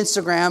can do an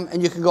Instagram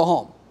and you can go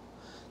home.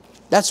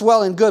 That's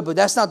well and good, but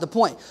that's not the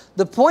point.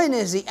 The point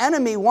is the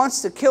enemy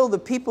wants to kill the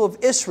people of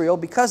Israel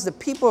because the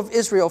people of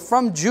Israel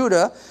from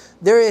Judah,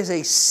 there is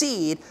a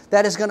seed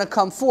that is going to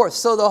come forth.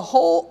 So the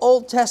whole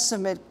Old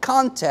Testament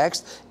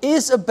context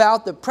is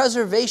about the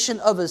preservation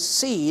of a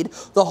seed.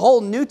 The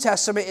whole New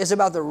Testament is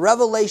about the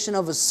revelation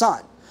of a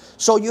son.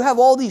 So you have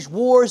all these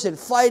wars and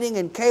fighting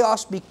and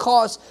chaos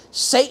because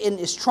Satan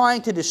is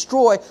trying to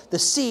destroy the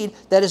seed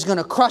that is going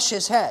to crush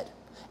his head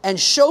and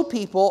show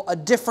people a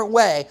different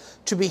way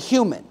to be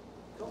human,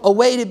 a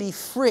way to be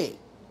free.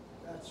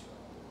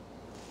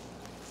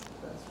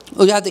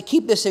 We have to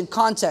keep this in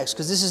context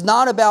because this is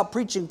not about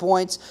preaching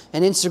points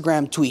and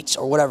Instagram tweets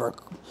or whatever.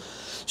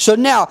 So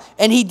now,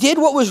 and he did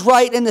what was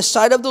right in the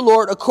sight of the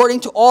Lord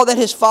according to all that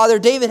his father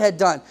David had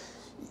done.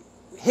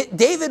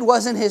 David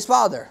wasn't his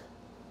father,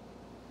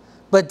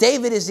 but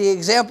David is the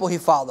example he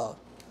followed.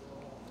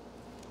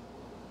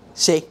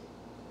 See?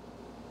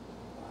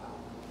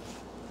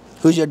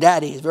 Who's your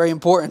daddy? It's very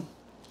important.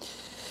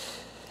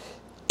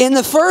 In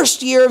the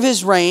first year of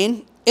his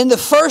reign, in the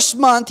first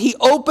month, he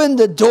opened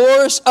the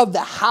doors of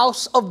the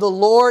house of the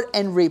Lord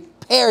and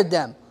repaired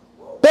them.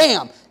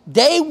 Bam!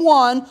 Day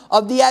one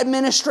of the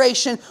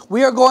administration,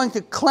 we are going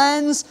to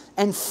cleanse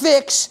and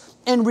fix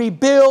and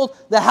rebuild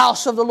the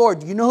house of the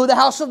Lord. You know who the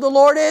house of the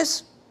Lord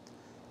is?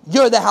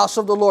 You're the house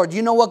of the Lord.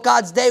 You know what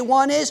God's day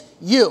one is?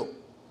 You.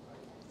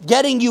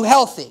 Getting you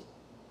healthy.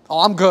 Oh,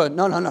 I'm good.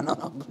 No.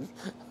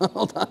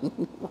 Hold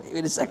on.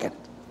 Wait a second.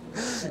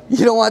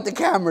 You don't want the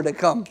camera to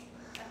come.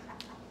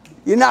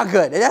 You're not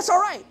good. And that's all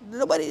right.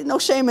 No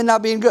shame in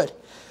not being good.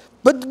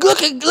 But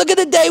look at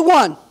the day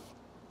one.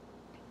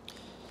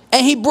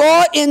 And he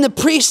brought in the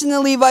priests and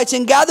the Levites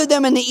and gathered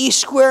them in the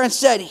east square and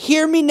said,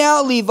 hear me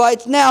now,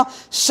 Levites. Now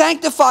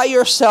sanctify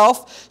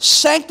yourself.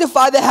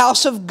 Sanctify the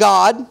house of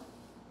God.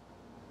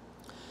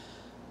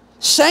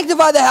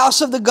 Sanctify the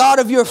house of the God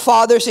of your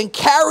fathers and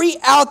carry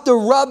out the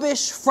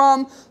rubbish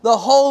from the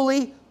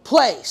holy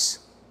place.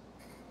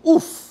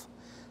 Oof.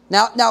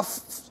 Now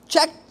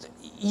check.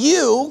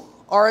 You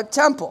are a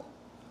temple.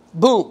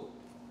 Boom.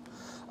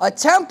 A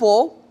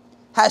temple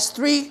has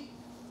three.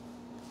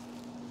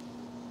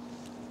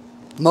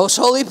 Most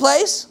holy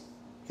place,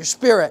 your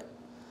spirit.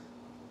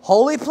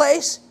 Holy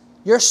place,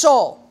 your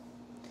soul.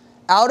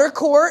 Outer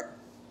court,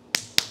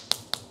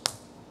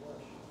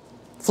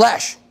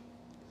 flesh.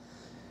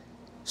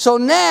 So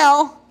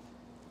now,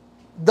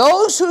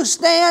 those who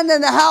stand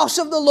in the house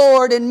of the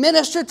Lord and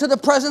minister to the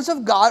presence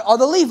of God are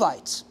the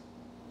Levites.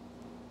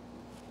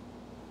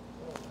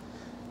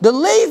 The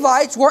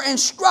Levites were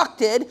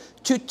instructed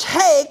to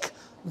take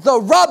the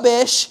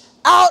rubbish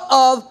out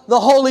of the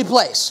holy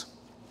place.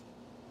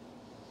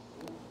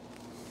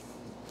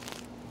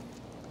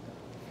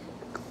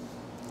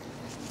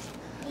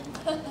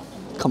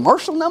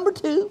 Commercial number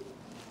 2.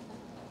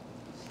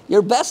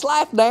 Your best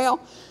life now.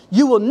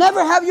 You will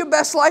never have your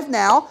best life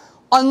now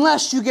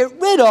unless you get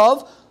rid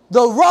of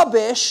the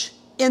rubbish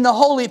in the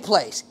holy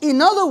place.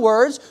 In other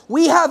words,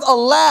 we have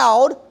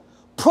allowed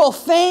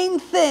profane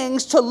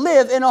things to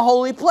live in a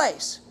holy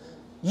place.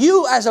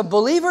 You as a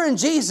believer in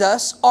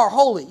Jesus are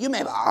holy. You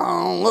may be, I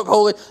don't look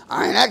holy.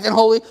 I ain't acting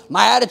holy.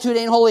 My attitude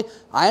ain't holy.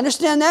 I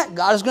understand that.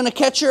 God is going to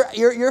catch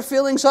your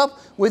feelings up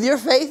with your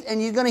faith and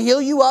He's going to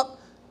heal you up.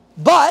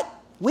 But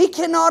we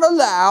cannot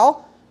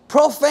allow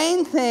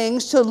profane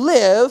things to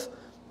live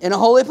in a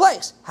holy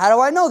place. How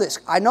do I know this?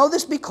 I know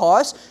this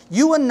because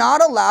you would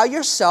not allow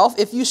yourself,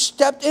 if you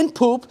stepped in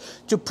poop,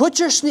 to put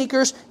your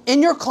sneakers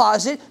in your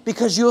closet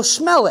because you'll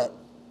smell it.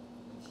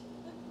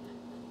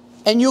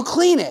 And you'll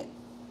clean it.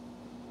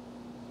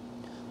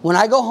 When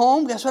I go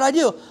home, guess what I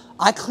do?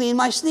 I clean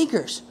my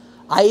sneakers.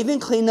 I even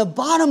clean the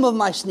bottom of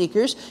my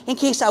sneakers in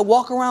case I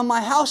walk around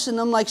my house in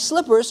them like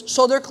slippers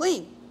so they're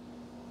clean.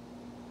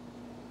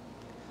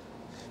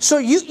 So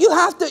you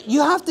have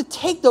to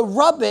take the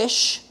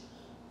rubbish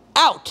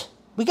out.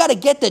 We got to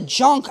get the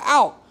junk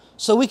out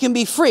so we can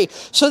be free.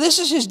 So this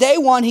is his day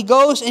one. He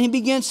goes and he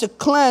begins to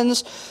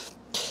cleanse.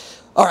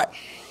 All right.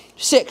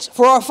 6.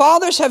 For our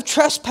fathers have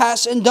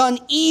trespassed and done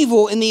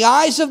evil in the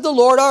eyes of the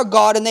Lord our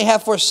God, and they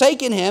have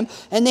forsaken Him,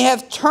 and they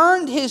have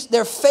turned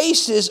their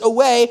faces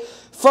away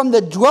from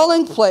the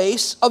dwelling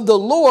place of the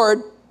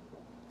Lord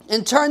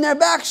and turned their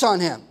backs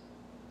on Him.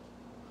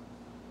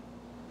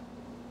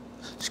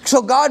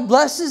 So God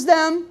blesses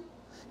them,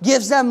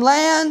 gives them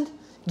land,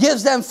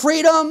 gives them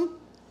freedom,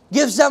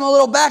 gives them a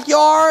little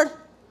backyard,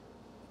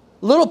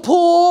 little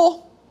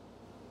pool.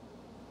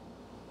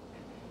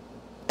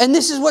 And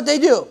this is what they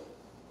do.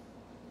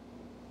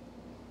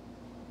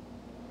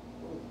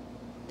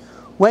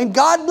 When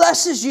God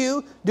blesses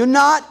you, do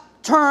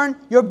not turn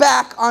your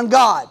back on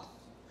God.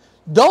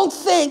 Don't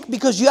think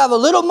because you have a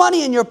little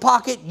money in your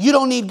pocket, you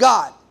don't need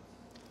God.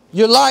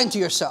 You're lying to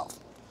yourself.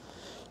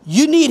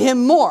 You need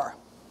Him more.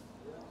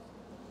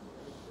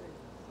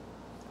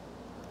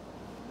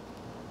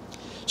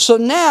 So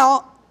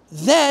now,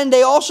 then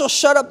they also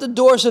shut up the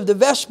doors of the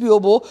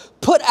vestibule,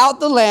 put out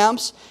the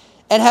lamps,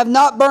 and have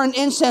not burned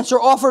incense or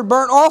offered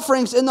burnt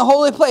offerings in the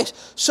holy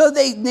place. So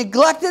they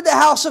neglected the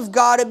house of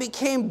God. It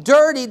became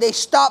dirty. They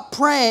stopped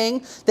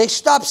praying. They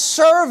stopped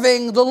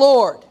serving the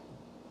Lord.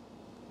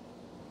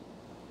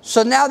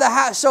 So now the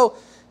house, so,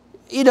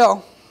 you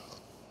know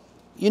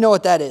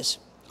what that is.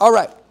 All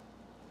right.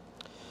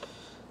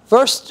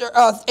 Verse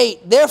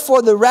 8,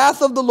 therefore the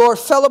wrath of the Lord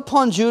fell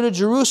upon Judah,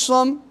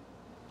 Jerusalem,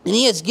 and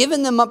He has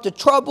given them up to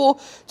trouble,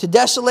 to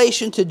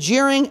desolation, to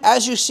jeering,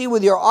 as you see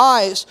with your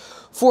eyes.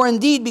 For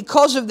indeed,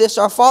 because of this,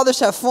 our fathers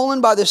have fallen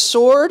by the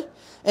sword,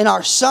 and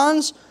our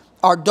sons,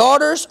 our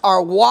daughters,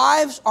 our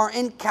wives are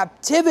in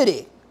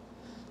captivity.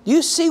 Do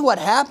you see what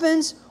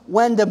happens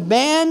when the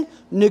man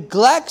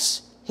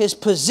neglects his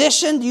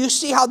position? Do you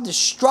see how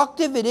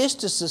destructive it is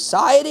to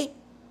society?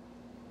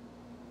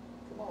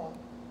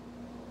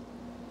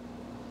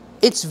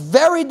 It's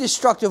very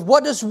destructive.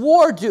 What does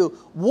war do?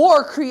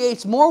 War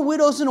creates more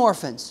widows and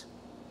orphans.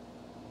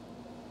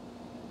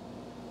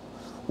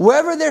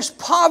 Wherever there's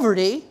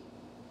poverty,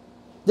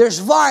 there's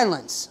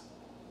violence.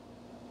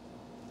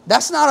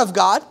 That's not of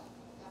God.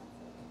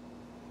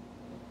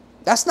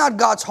 That's not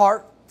God's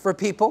heart for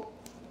people.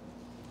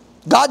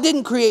 God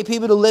didn't create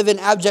people to live in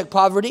abject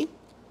poverty.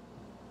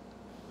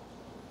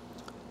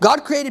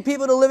 God created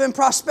people to live in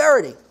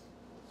prosperity.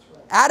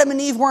 Adam and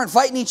Eve weren't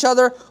fighting each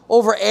other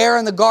over air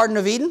in the Garden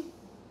of Eden.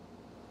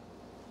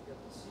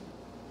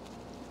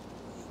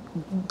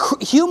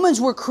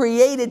 Humans were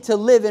created to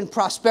live in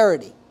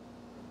prosperity.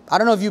 I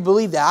don't know if you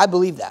believe that. I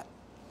believe that.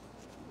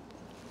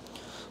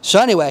 So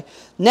anyway,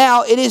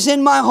 now it is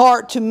in my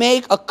heart to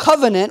make a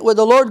covenant with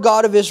the Lord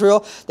God of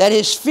Israel, that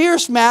his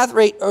fierce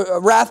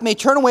wrath may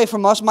turn away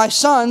from us. My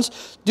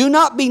sons, do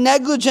not be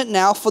negligent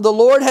now, for the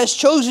Lord has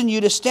chosen you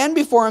to stand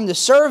before him to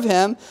serve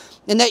him,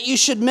 and that you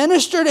should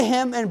minister to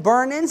him and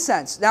burn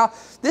incense. Now,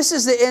 this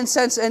is the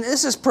incense, and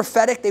this is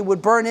prophetic. They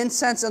would burn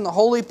incense in the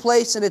holy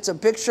place, and it's a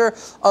picture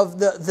of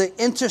the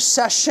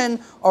intercession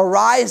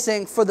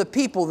arising for the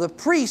people. The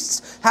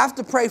priests have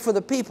to pray for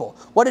the people.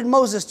 What did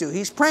Moses do?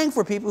 He's praying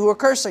for people who are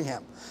cursing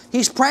him.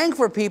 He's praying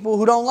for people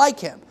who don't like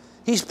him.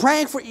 He's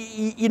praying for,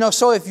 you know,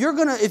 so if you're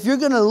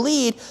gonna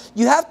lead,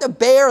 you have to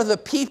bear the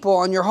people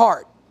on your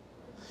heart.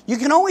 You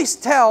can always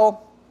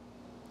tell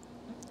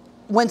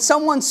when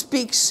someone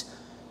speaks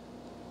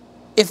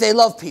if they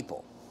love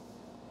people.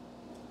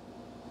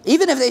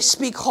 Even if they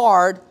speak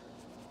hard,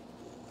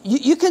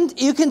 you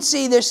can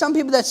see there's some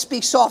people that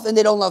speak soft and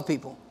they don't love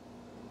people.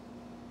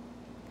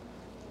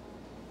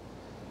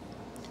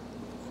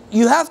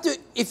 You have to,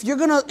 if you're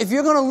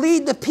gonna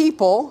lead the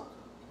people,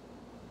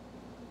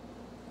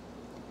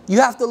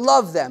 you have to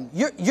love them.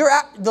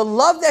 The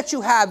love that you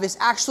have is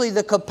actually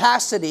the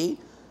capacity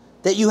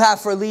that you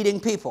have for leading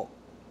people.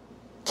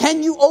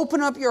 Can you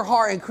open up your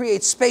heart and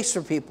create space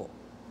for people?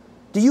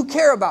 Do you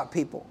care about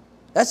people?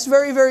 That's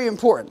very, very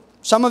important.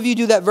 Some of you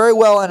do that very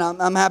well,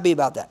 and I'm happy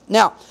about that.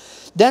 Now,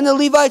 then the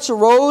Levites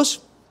arose,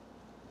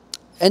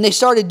 and they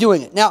started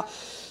doing it. Now,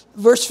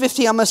 verse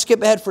 15, I'm going to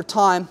skip ahead for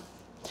time.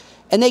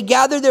 And they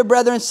gathered their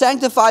brethren,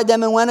 sanctified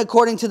them, and went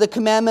according to the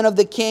commandment of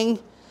the king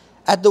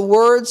at the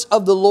words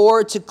of the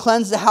Lord to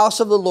cleanse the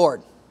house of the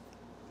Lord.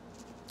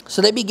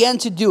 So they began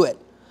to do it.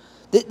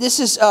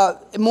 This is,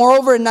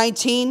 moreover,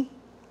 in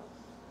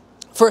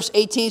verse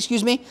 18,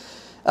 excuse me.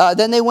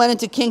 Then they went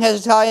into King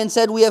Hezekiah and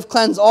said, we have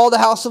cleansed all the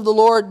house of the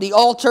Lord, the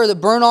altar, the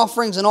burnt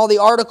offerings, and all the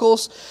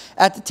articles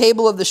at the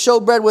table of the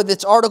showbread with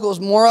its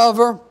articles.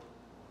 Moreover,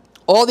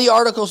 all the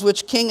articles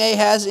which King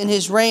Ahaz in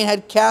his reign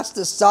had cast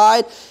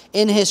aside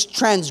in his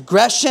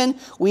transgression,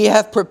 we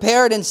have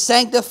prepared and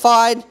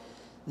sanctified,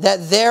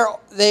 that there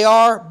they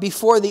are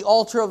before the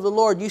altar of the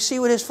Lord. You see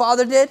what his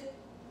father did?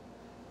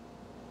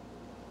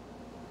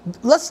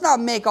 Let's not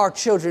make our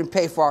children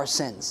pay for our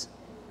sins.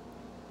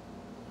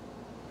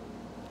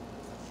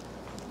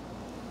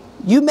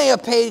 You may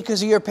have paid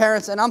because of your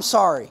parents, and I'm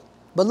sorry.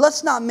 But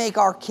let's not make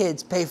our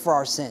kids pay for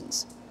our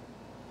sins.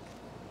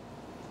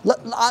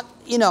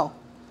 You know.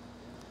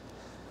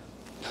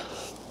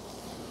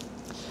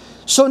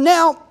 So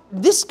now,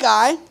 this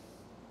guy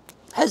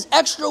has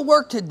extra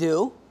work to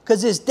do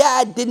because his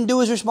dad didn't do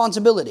his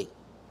responsibility.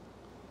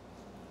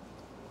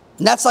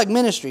 And that's like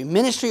ministry.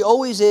 Ministry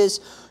always is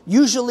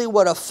usually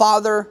what a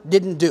father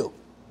didn't do.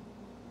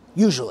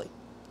 Usually.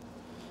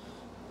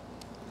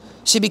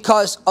 See,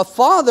 because a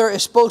father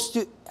is supposed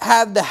to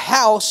have the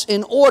house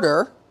in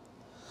order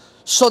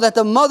so that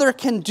the mother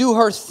can do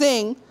her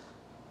thing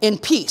in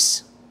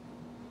peace.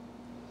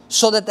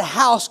 So that the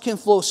house can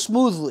flow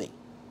smoothly.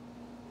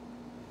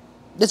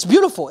 It's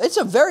beautiful. It's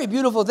a very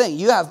beautiful thing.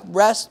 You have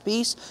rest,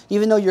 peace,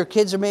 even though your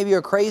kids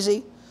are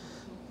crazy.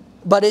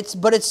 But it's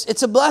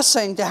a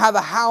blessing to have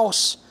a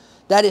house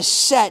that is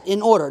set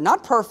in order.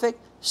 Not perfect,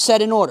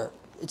 set in order.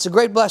 It's a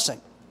great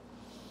blessing.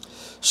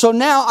 So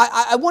now,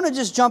 I want to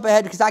just jump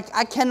ahead because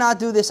I cannot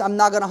do this. I'm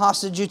not going to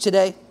hostage you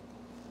today.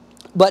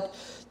 But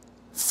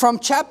from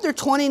chapter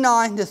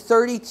 29 to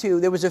 32,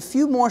 there was a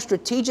few more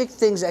strategic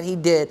things that he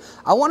did.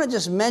 I want to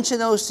just mention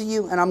those to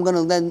you, and I'm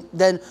going to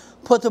then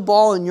put the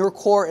ball in your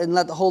court and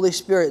let the Holy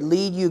Spirit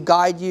lead you,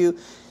 guide you.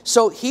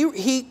 So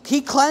he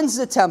cleansed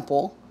the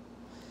temple.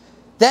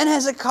 Then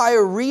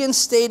Hezekiah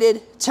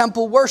reinstated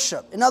temple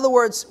worship. In other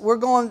words, we're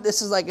going,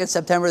 this is like in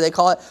September, they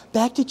call it,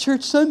 back to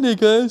church Sunday,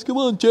 guys. Come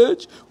on,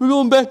 church. We're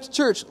going back to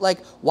church.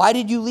 Like, why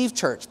did you leave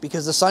church?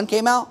 Because the sun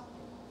came out?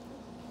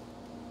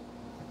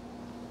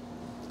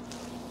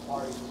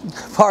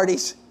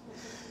 Parties.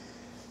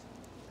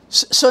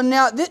 So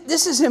now,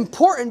 this is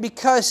important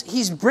because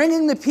he's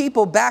bringing the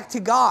people back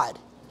to God.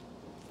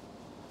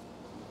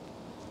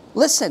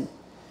 Listen,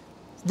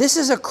 this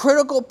is a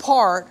critical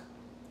part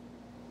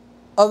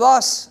of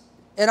us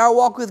in our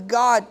walk with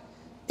God,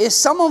 is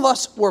some of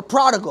us were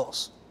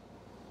prodigals.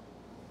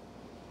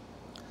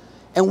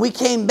 And we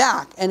came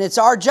back. And it's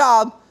our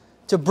job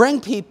to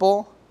bring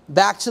people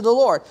back to the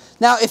Lord.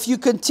 Now, if you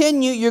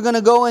continue, you're going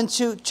to go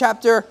into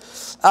chapter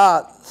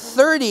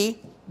 30.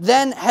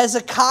 Then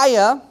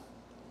Hezekiah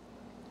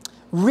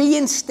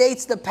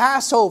reinstates the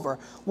Passover.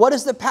 What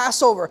is the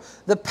Passover?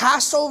 The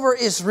Passover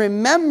is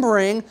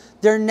remembering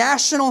their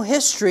national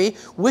history,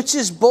 which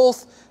is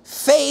both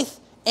faith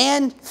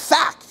and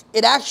fact.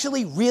 It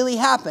actually really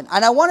happened.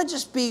 And I want to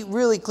just be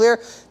really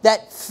clear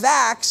that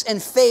facts and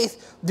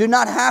faith do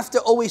not have to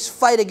always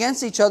fight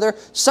against each other.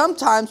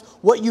 Sometimes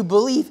what you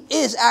believe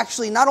is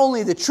actually not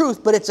only the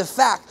truth, but it's a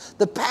fact.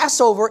 The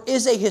Passover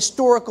is a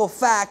historical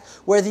fact.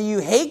 Whether you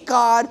hate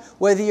God,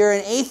 whether you're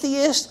an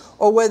atheist,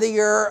 or whether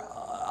you're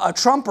a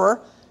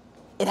Trumper,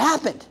 it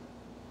happened.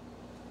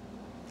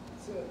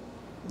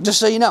 Just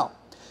so you know.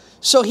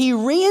 So he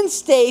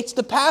reinstates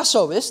the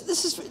Passover.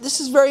 This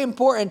is very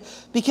important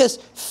because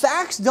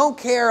facts don't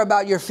care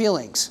about your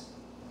feelings.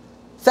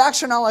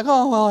 Facts are not like,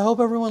 oh, well, I hope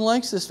everyone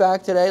likes this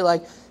fact today.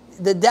 Like,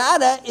 the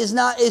data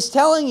is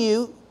telling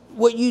you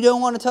what you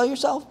don't want to tell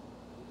yourself.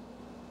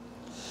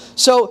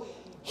 So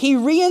he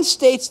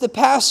reinstates the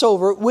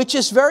Passover, which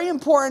is very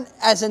important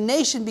as a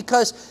nation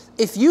because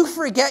if you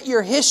forget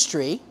your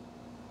history,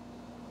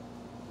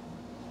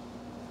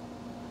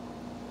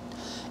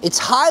 it's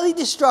highly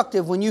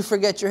destructive when you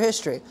forget your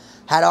history.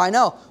 How do I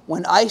know?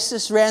 When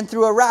ISIS ran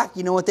through Iraq,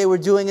 you know what they were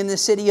doing in the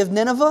city of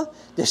Nineveh?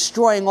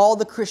 Destroying all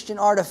the Christian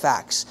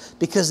artifacts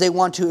because they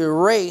want to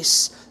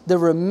erase the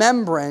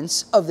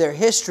remembrance of their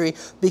history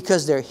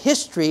because their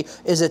history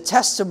is a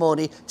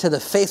testimony to the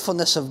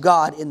faithfulness of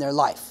God in their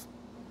life.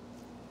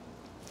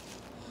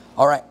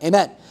 All right,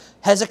 amen.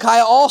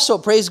 Hezekiah also,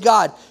 praise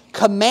God,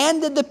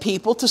 commanded the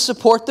people to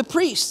support the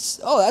priests.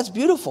 Oh, that's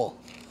beautiful.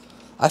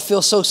 I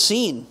feel so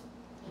seen.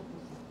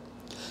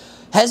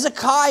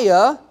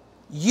 Hezekiah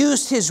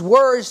used his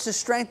words to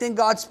strengthen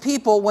God's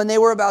people when they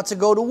were about to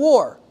go to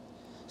war.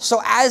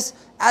 So as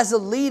a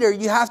leader,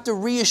 you have to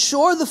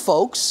reassure the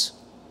folks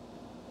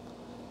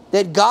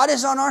that God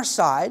is on our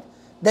side,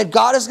 that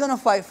God is going to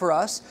fight for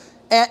us,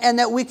 and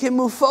that we can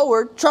move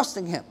forward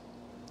trusting Him.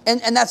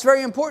 And that's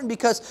very important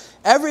because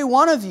every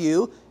one of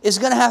you is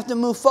going to have to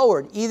move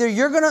forward. Either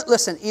you're going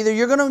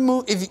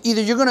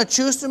to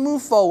choose to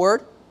move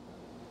forward,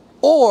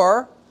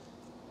 or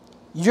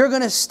you're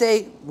going to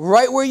stay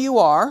right where you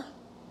are,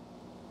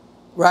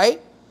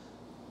 right?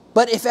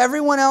 But if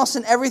everyone else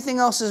and everything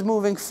else is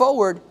moving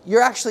forward,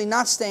 you're actually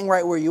not staying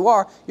right where you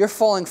are. You're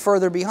falling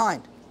further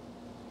behind.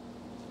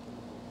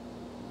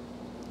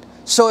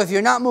 So if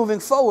you're not moving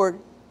forward,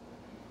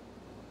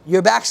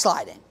 you're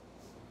backsliding.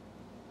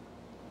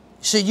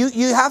 So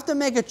you have to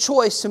make a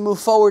choice to move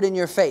forward in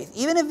your faith.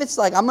 Even if it's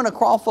like, I'm going to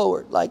crawl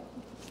forward. Like,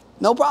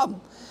 no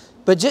problem.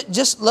 But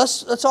just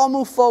let's all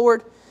move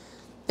forward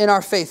in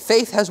our faith.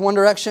 Faith has one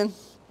direction,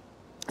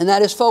 and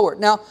that is forward.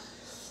 Now,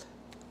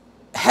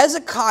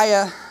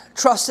 Hezekiah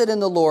trusted in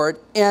the Lord,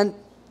 and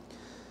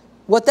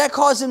what that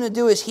caused him to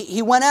do is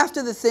he went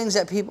after the things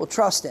that people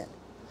trust in.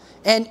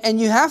 And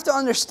you have to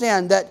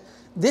understand that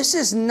this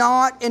is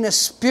not in a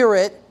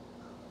spirit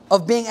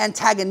of being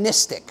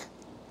antagonistic.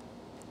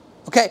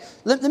 Okay,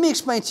 let me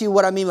explain to you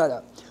what I mean by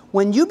that.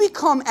 When you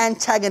become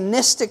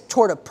antagonistic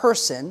toward a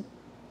person,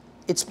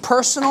 it's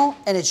personal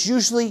and it's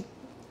usually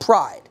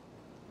pride.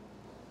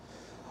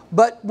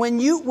 But when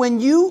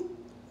you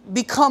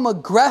become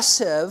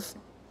aggressive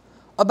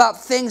about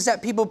things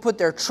that people put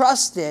their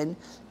trust in,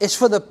 it's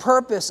for the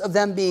purpose of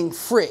them being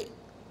free.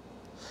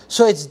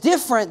 So it's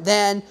different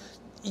than,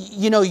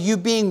 you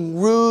being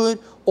rude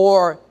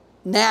or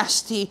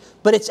nasty,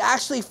 but it's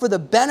actually for the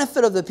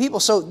benefit of the people.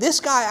 So this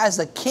guy, as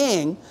the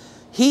king,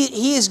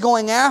 he is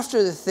going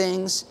after the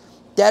things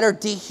that are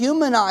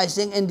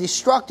dehumanizing and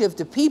destructive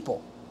to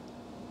people.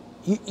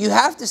 You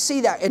have to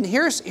see that. And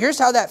here's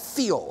how that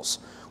feels.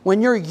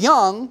 When you're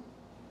young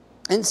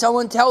and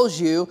someone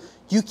tells you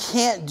you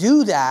can't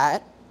do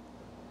that,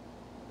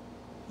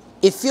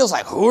 it feels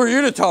like, who are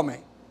you to tell me?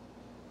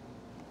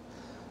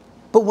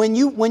 But when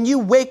you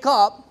wake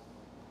up,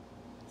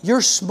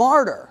 you're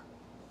smarter.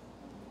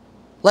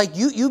 Like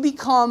you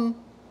become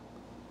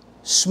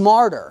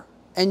smarter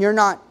and you're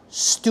not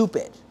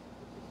stupid.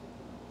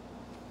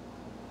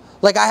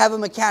 Like I have a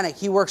mechanic,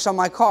 he works on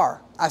my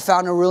car. I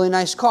found a really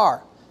nice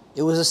car.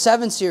 It was a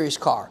 7 Series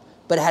car,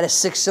 but it had a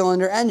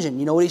 6-cylinder engine.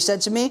 You know what he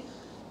said to me?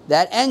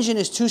 That engine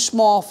is too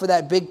small for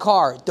that big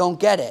car. Don't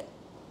get it.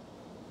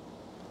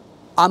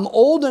 I'm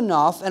old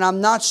enough and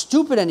I'm not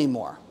stupid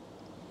anymore.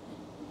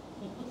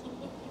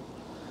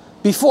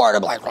 Before I'd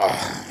be like,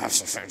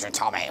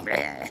 tell me,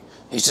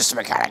 he's just a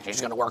mechanic,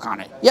 he's going to work on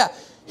it. Yeah,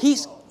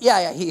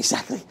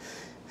 exactly.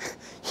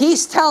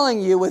 He's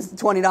telling you with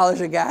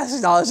 $20 of gas,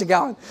 $6 a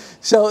gallon.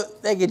 So,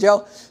 thank you,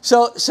 Joe.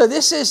 So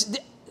this is,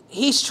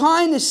 he's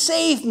trying to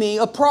save me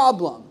a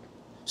problem.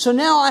 So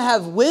now I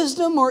have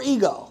wisdom or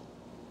ego.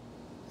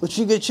 Which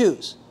you could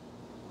choose.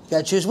 You got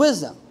to choose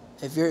wisdom.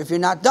 If you're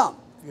not dumb.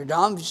 If you're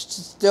dumb,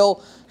 you're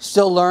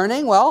still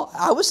learning. Well,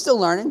 I was still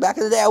learning. Back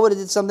in the day, I would have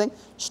did something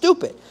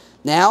stupid.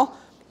 Now,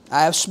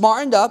 I have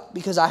smartened up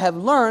because I have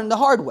learned the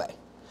hard way.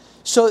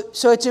 So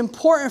it's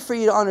important for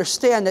you to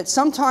understand that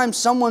sometimes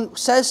someone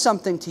says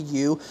something to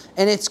you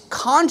and it's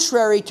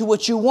contrary to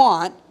what you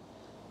want,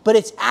 but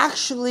it's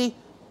actually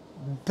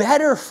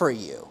better for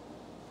you.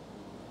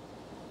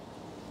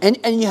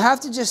 And you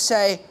have to just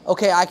say,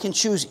 okay, I can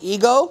choose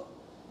ego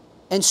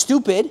and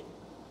stupid,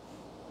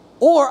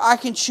 or I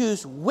can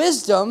choose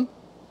wisdom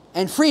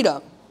and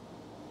freedom.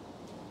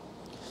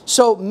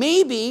 So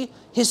maybe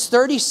his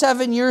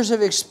 37 years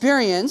of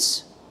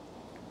experience,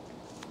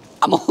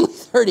 I'm only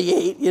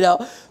 38,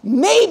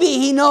 maybe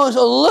he knows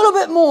a little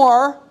bit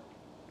more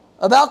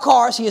about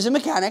cars, he is a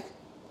mechanic,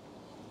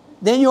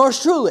 than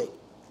yours truly.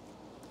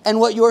 And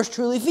what yours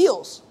truly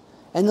feels.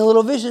 And the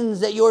little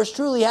visions that yours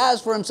truly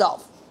has for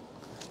himself.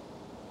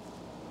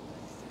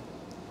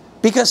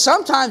 Because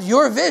sometimes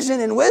your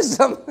vision and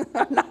wisdom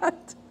are not,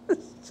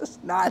 it's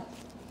just not.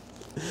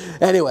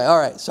 Anyway, all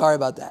right, sorry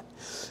about that.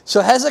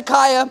 So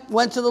Hezekiah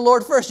went to the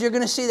Lord first. You're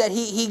going to see that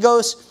he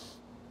goes,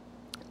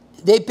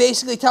 they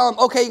basically tell him,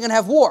 okay, you're going to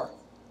have war.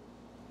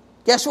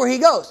 Guess where he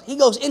goes? He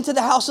goes into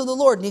the house of the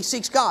Lord and he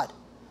seeks God.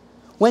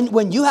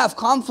 When you have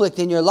conflict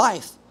in your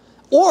life,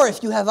 or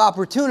if you have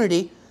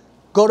opportunity,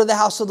 go to the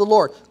house of the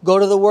Lord. Go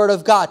to the Word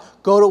of God.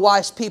 Go to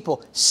wise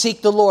people.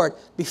 Seek the Lord.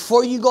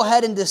 Before you go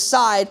ahead and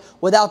decide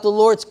without the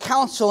Lord's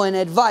counsel and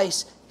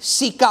advice,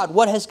 seek God.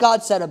 What has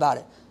God said about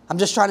it? I'm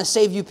just trying to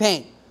save you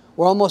pain.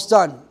 We're almost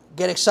done.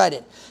 Get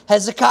excited.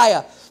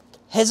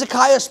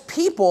 Hezekiah's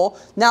people,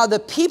 now the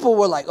people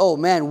were like, oh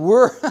man,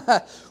 we're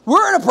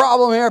in a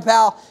problem here,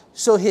 pal.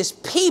 So his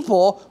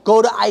people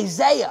go to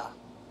Isaiah.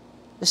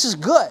 This is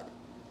good.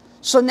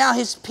 So now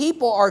his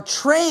people are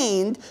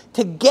trained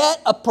to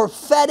get a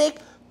prophetic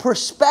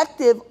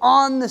perspective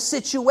on the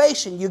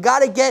situation. You got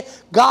to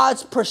get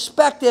God's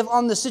perspective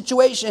on the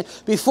situation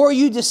before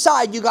you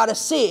decide. You got to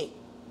see.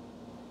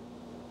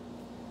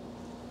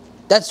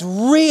 That's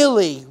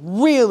really,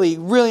 really,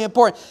 really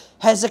important.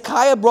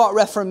 Hezekiah brought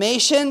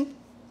reformation,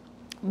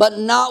 but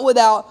not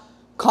without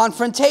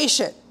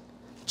confrontation.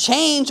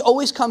 Change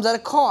always comes at a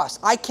cost.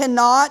 I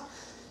cannot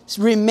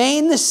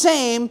remain the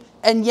same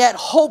and yet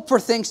hope for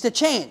things to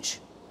change.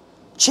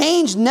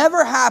 Change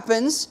never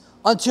happens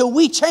until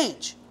we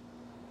change,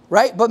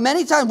 right? But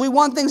many times we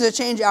want things to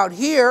change out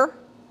here,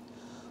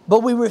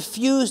 but we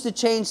refuse to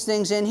change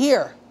things in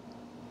here.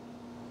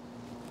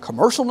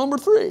 Commercial number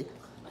 3.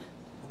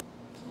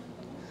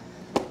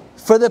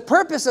 For the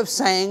purpose of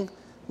saying,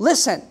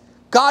 listen,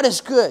 God is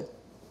good.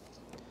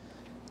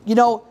 You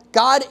know,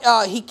 God,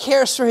 He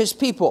cares for His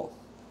people.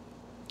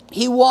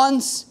 He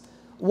wants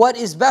what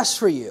is best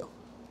for you.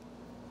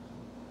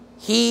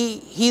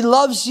 He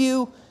loves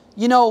you,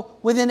 you know,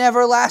 with an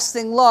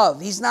everlasting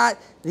love. He's not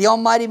the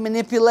almighty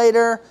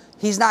manipulator.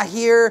 He's not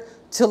here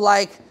to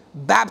like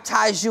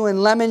baptize you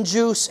in lemon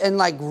juice and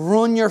like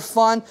ruin your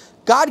fun.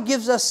 God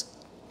gives us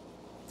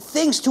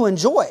things to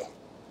enjoy.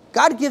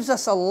 God gives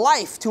us a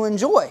life to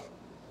enjoy.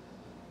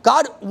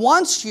 God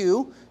wants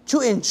you to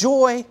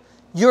enjoy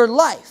your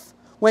life.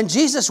 When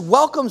Jesus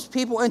welcomes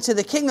people into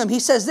the kingdom, He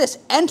says this,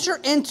 enter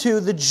into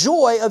the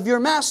joy of your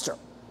master.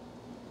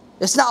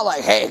 It's not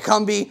like, hey,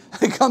 come be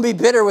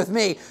bitter with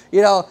me.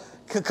 You know,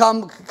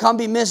 come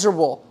be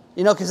miserable.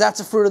 You know, because that's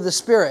a fruit of the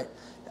Spirit.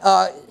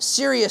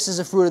 Serious is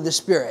a fruit of the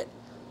Spirit.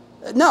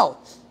 No,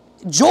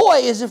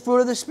 joy is a fruit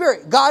of the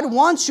Spirit. God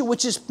wants you,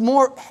 which is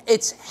more,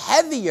 it's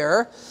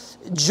heavier.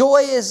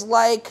 Joy is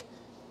like,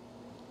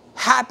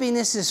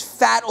 happiness is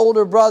fat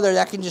older brother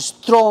that can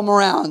just throw him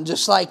around,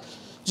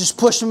 just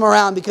push him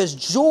around, because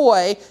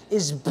joy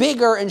is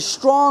bigger and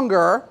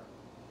stronger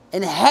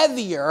and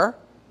heavier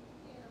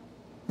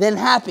than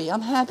happy.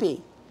 I'm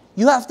happy.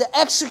 You have to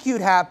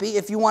execute happy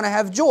if you want to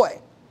have joy.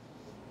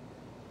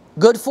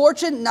 Good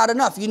fortune, not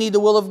enough. You need the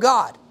will of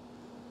God.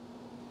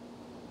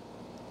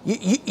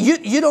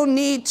 You don't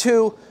need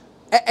to,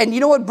 and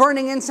you know what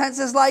burning incense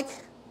is like?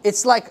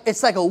 It's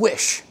like a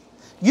wish.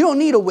 You don't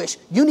need a wish.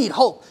 You need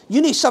hope. You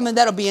need something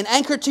that'll be an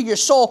anchor to your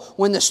soul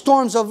when the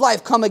storms of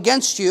life come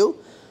against you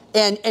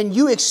and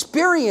you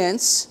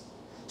experience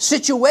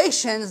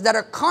situations that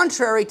are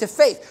contrary to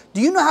faith.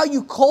 Do you know how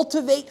you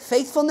cultivate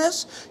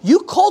faithfulness? You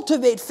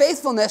cultivate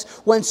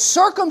faithfulness when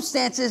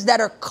circumstances that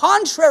are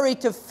contrary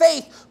to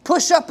faith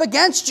push up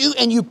against you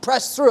and you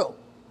press through.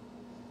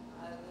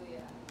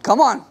 Hallelujah.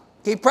 Come on,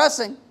 keep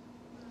pressing.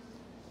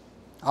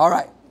 All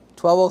right,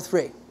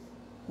 12:03.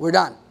 We're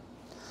done.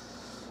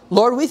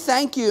 Lord, we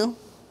thank you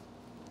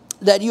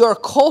that you are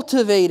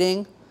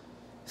cultivating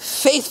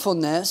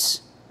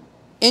faithfulness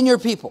in your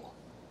people.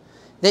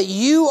 That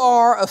you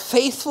are a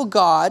faithful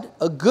God,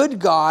 a good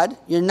God.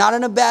 You're not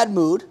in a bad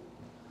mood.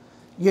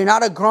 You're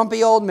not a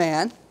grumpy old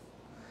man.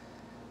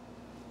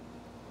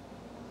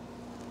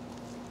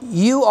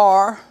 You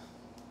are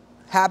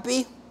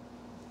happy,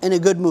 in a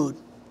good mood.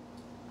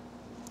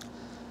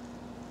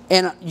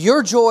 And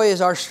your joy is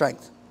our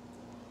strength.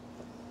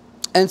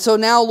 And so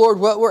now, Lord,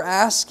 what we're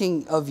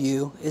asking of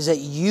you is that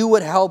you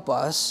would help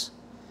us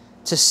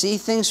to see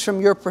things from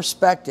your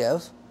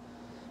perspective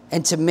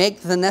and to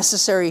make the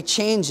necessary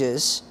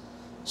changes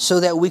so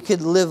that we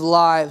could live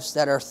lives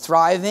that are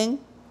thriving,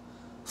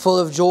 full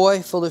of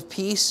joy, full of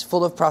peace,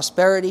 full of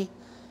prosperity,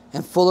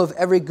 and full of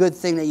every good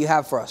thing that you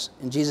have for us.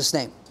 In Jesus'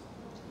 name.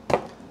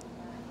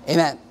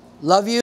 Amen. Love you.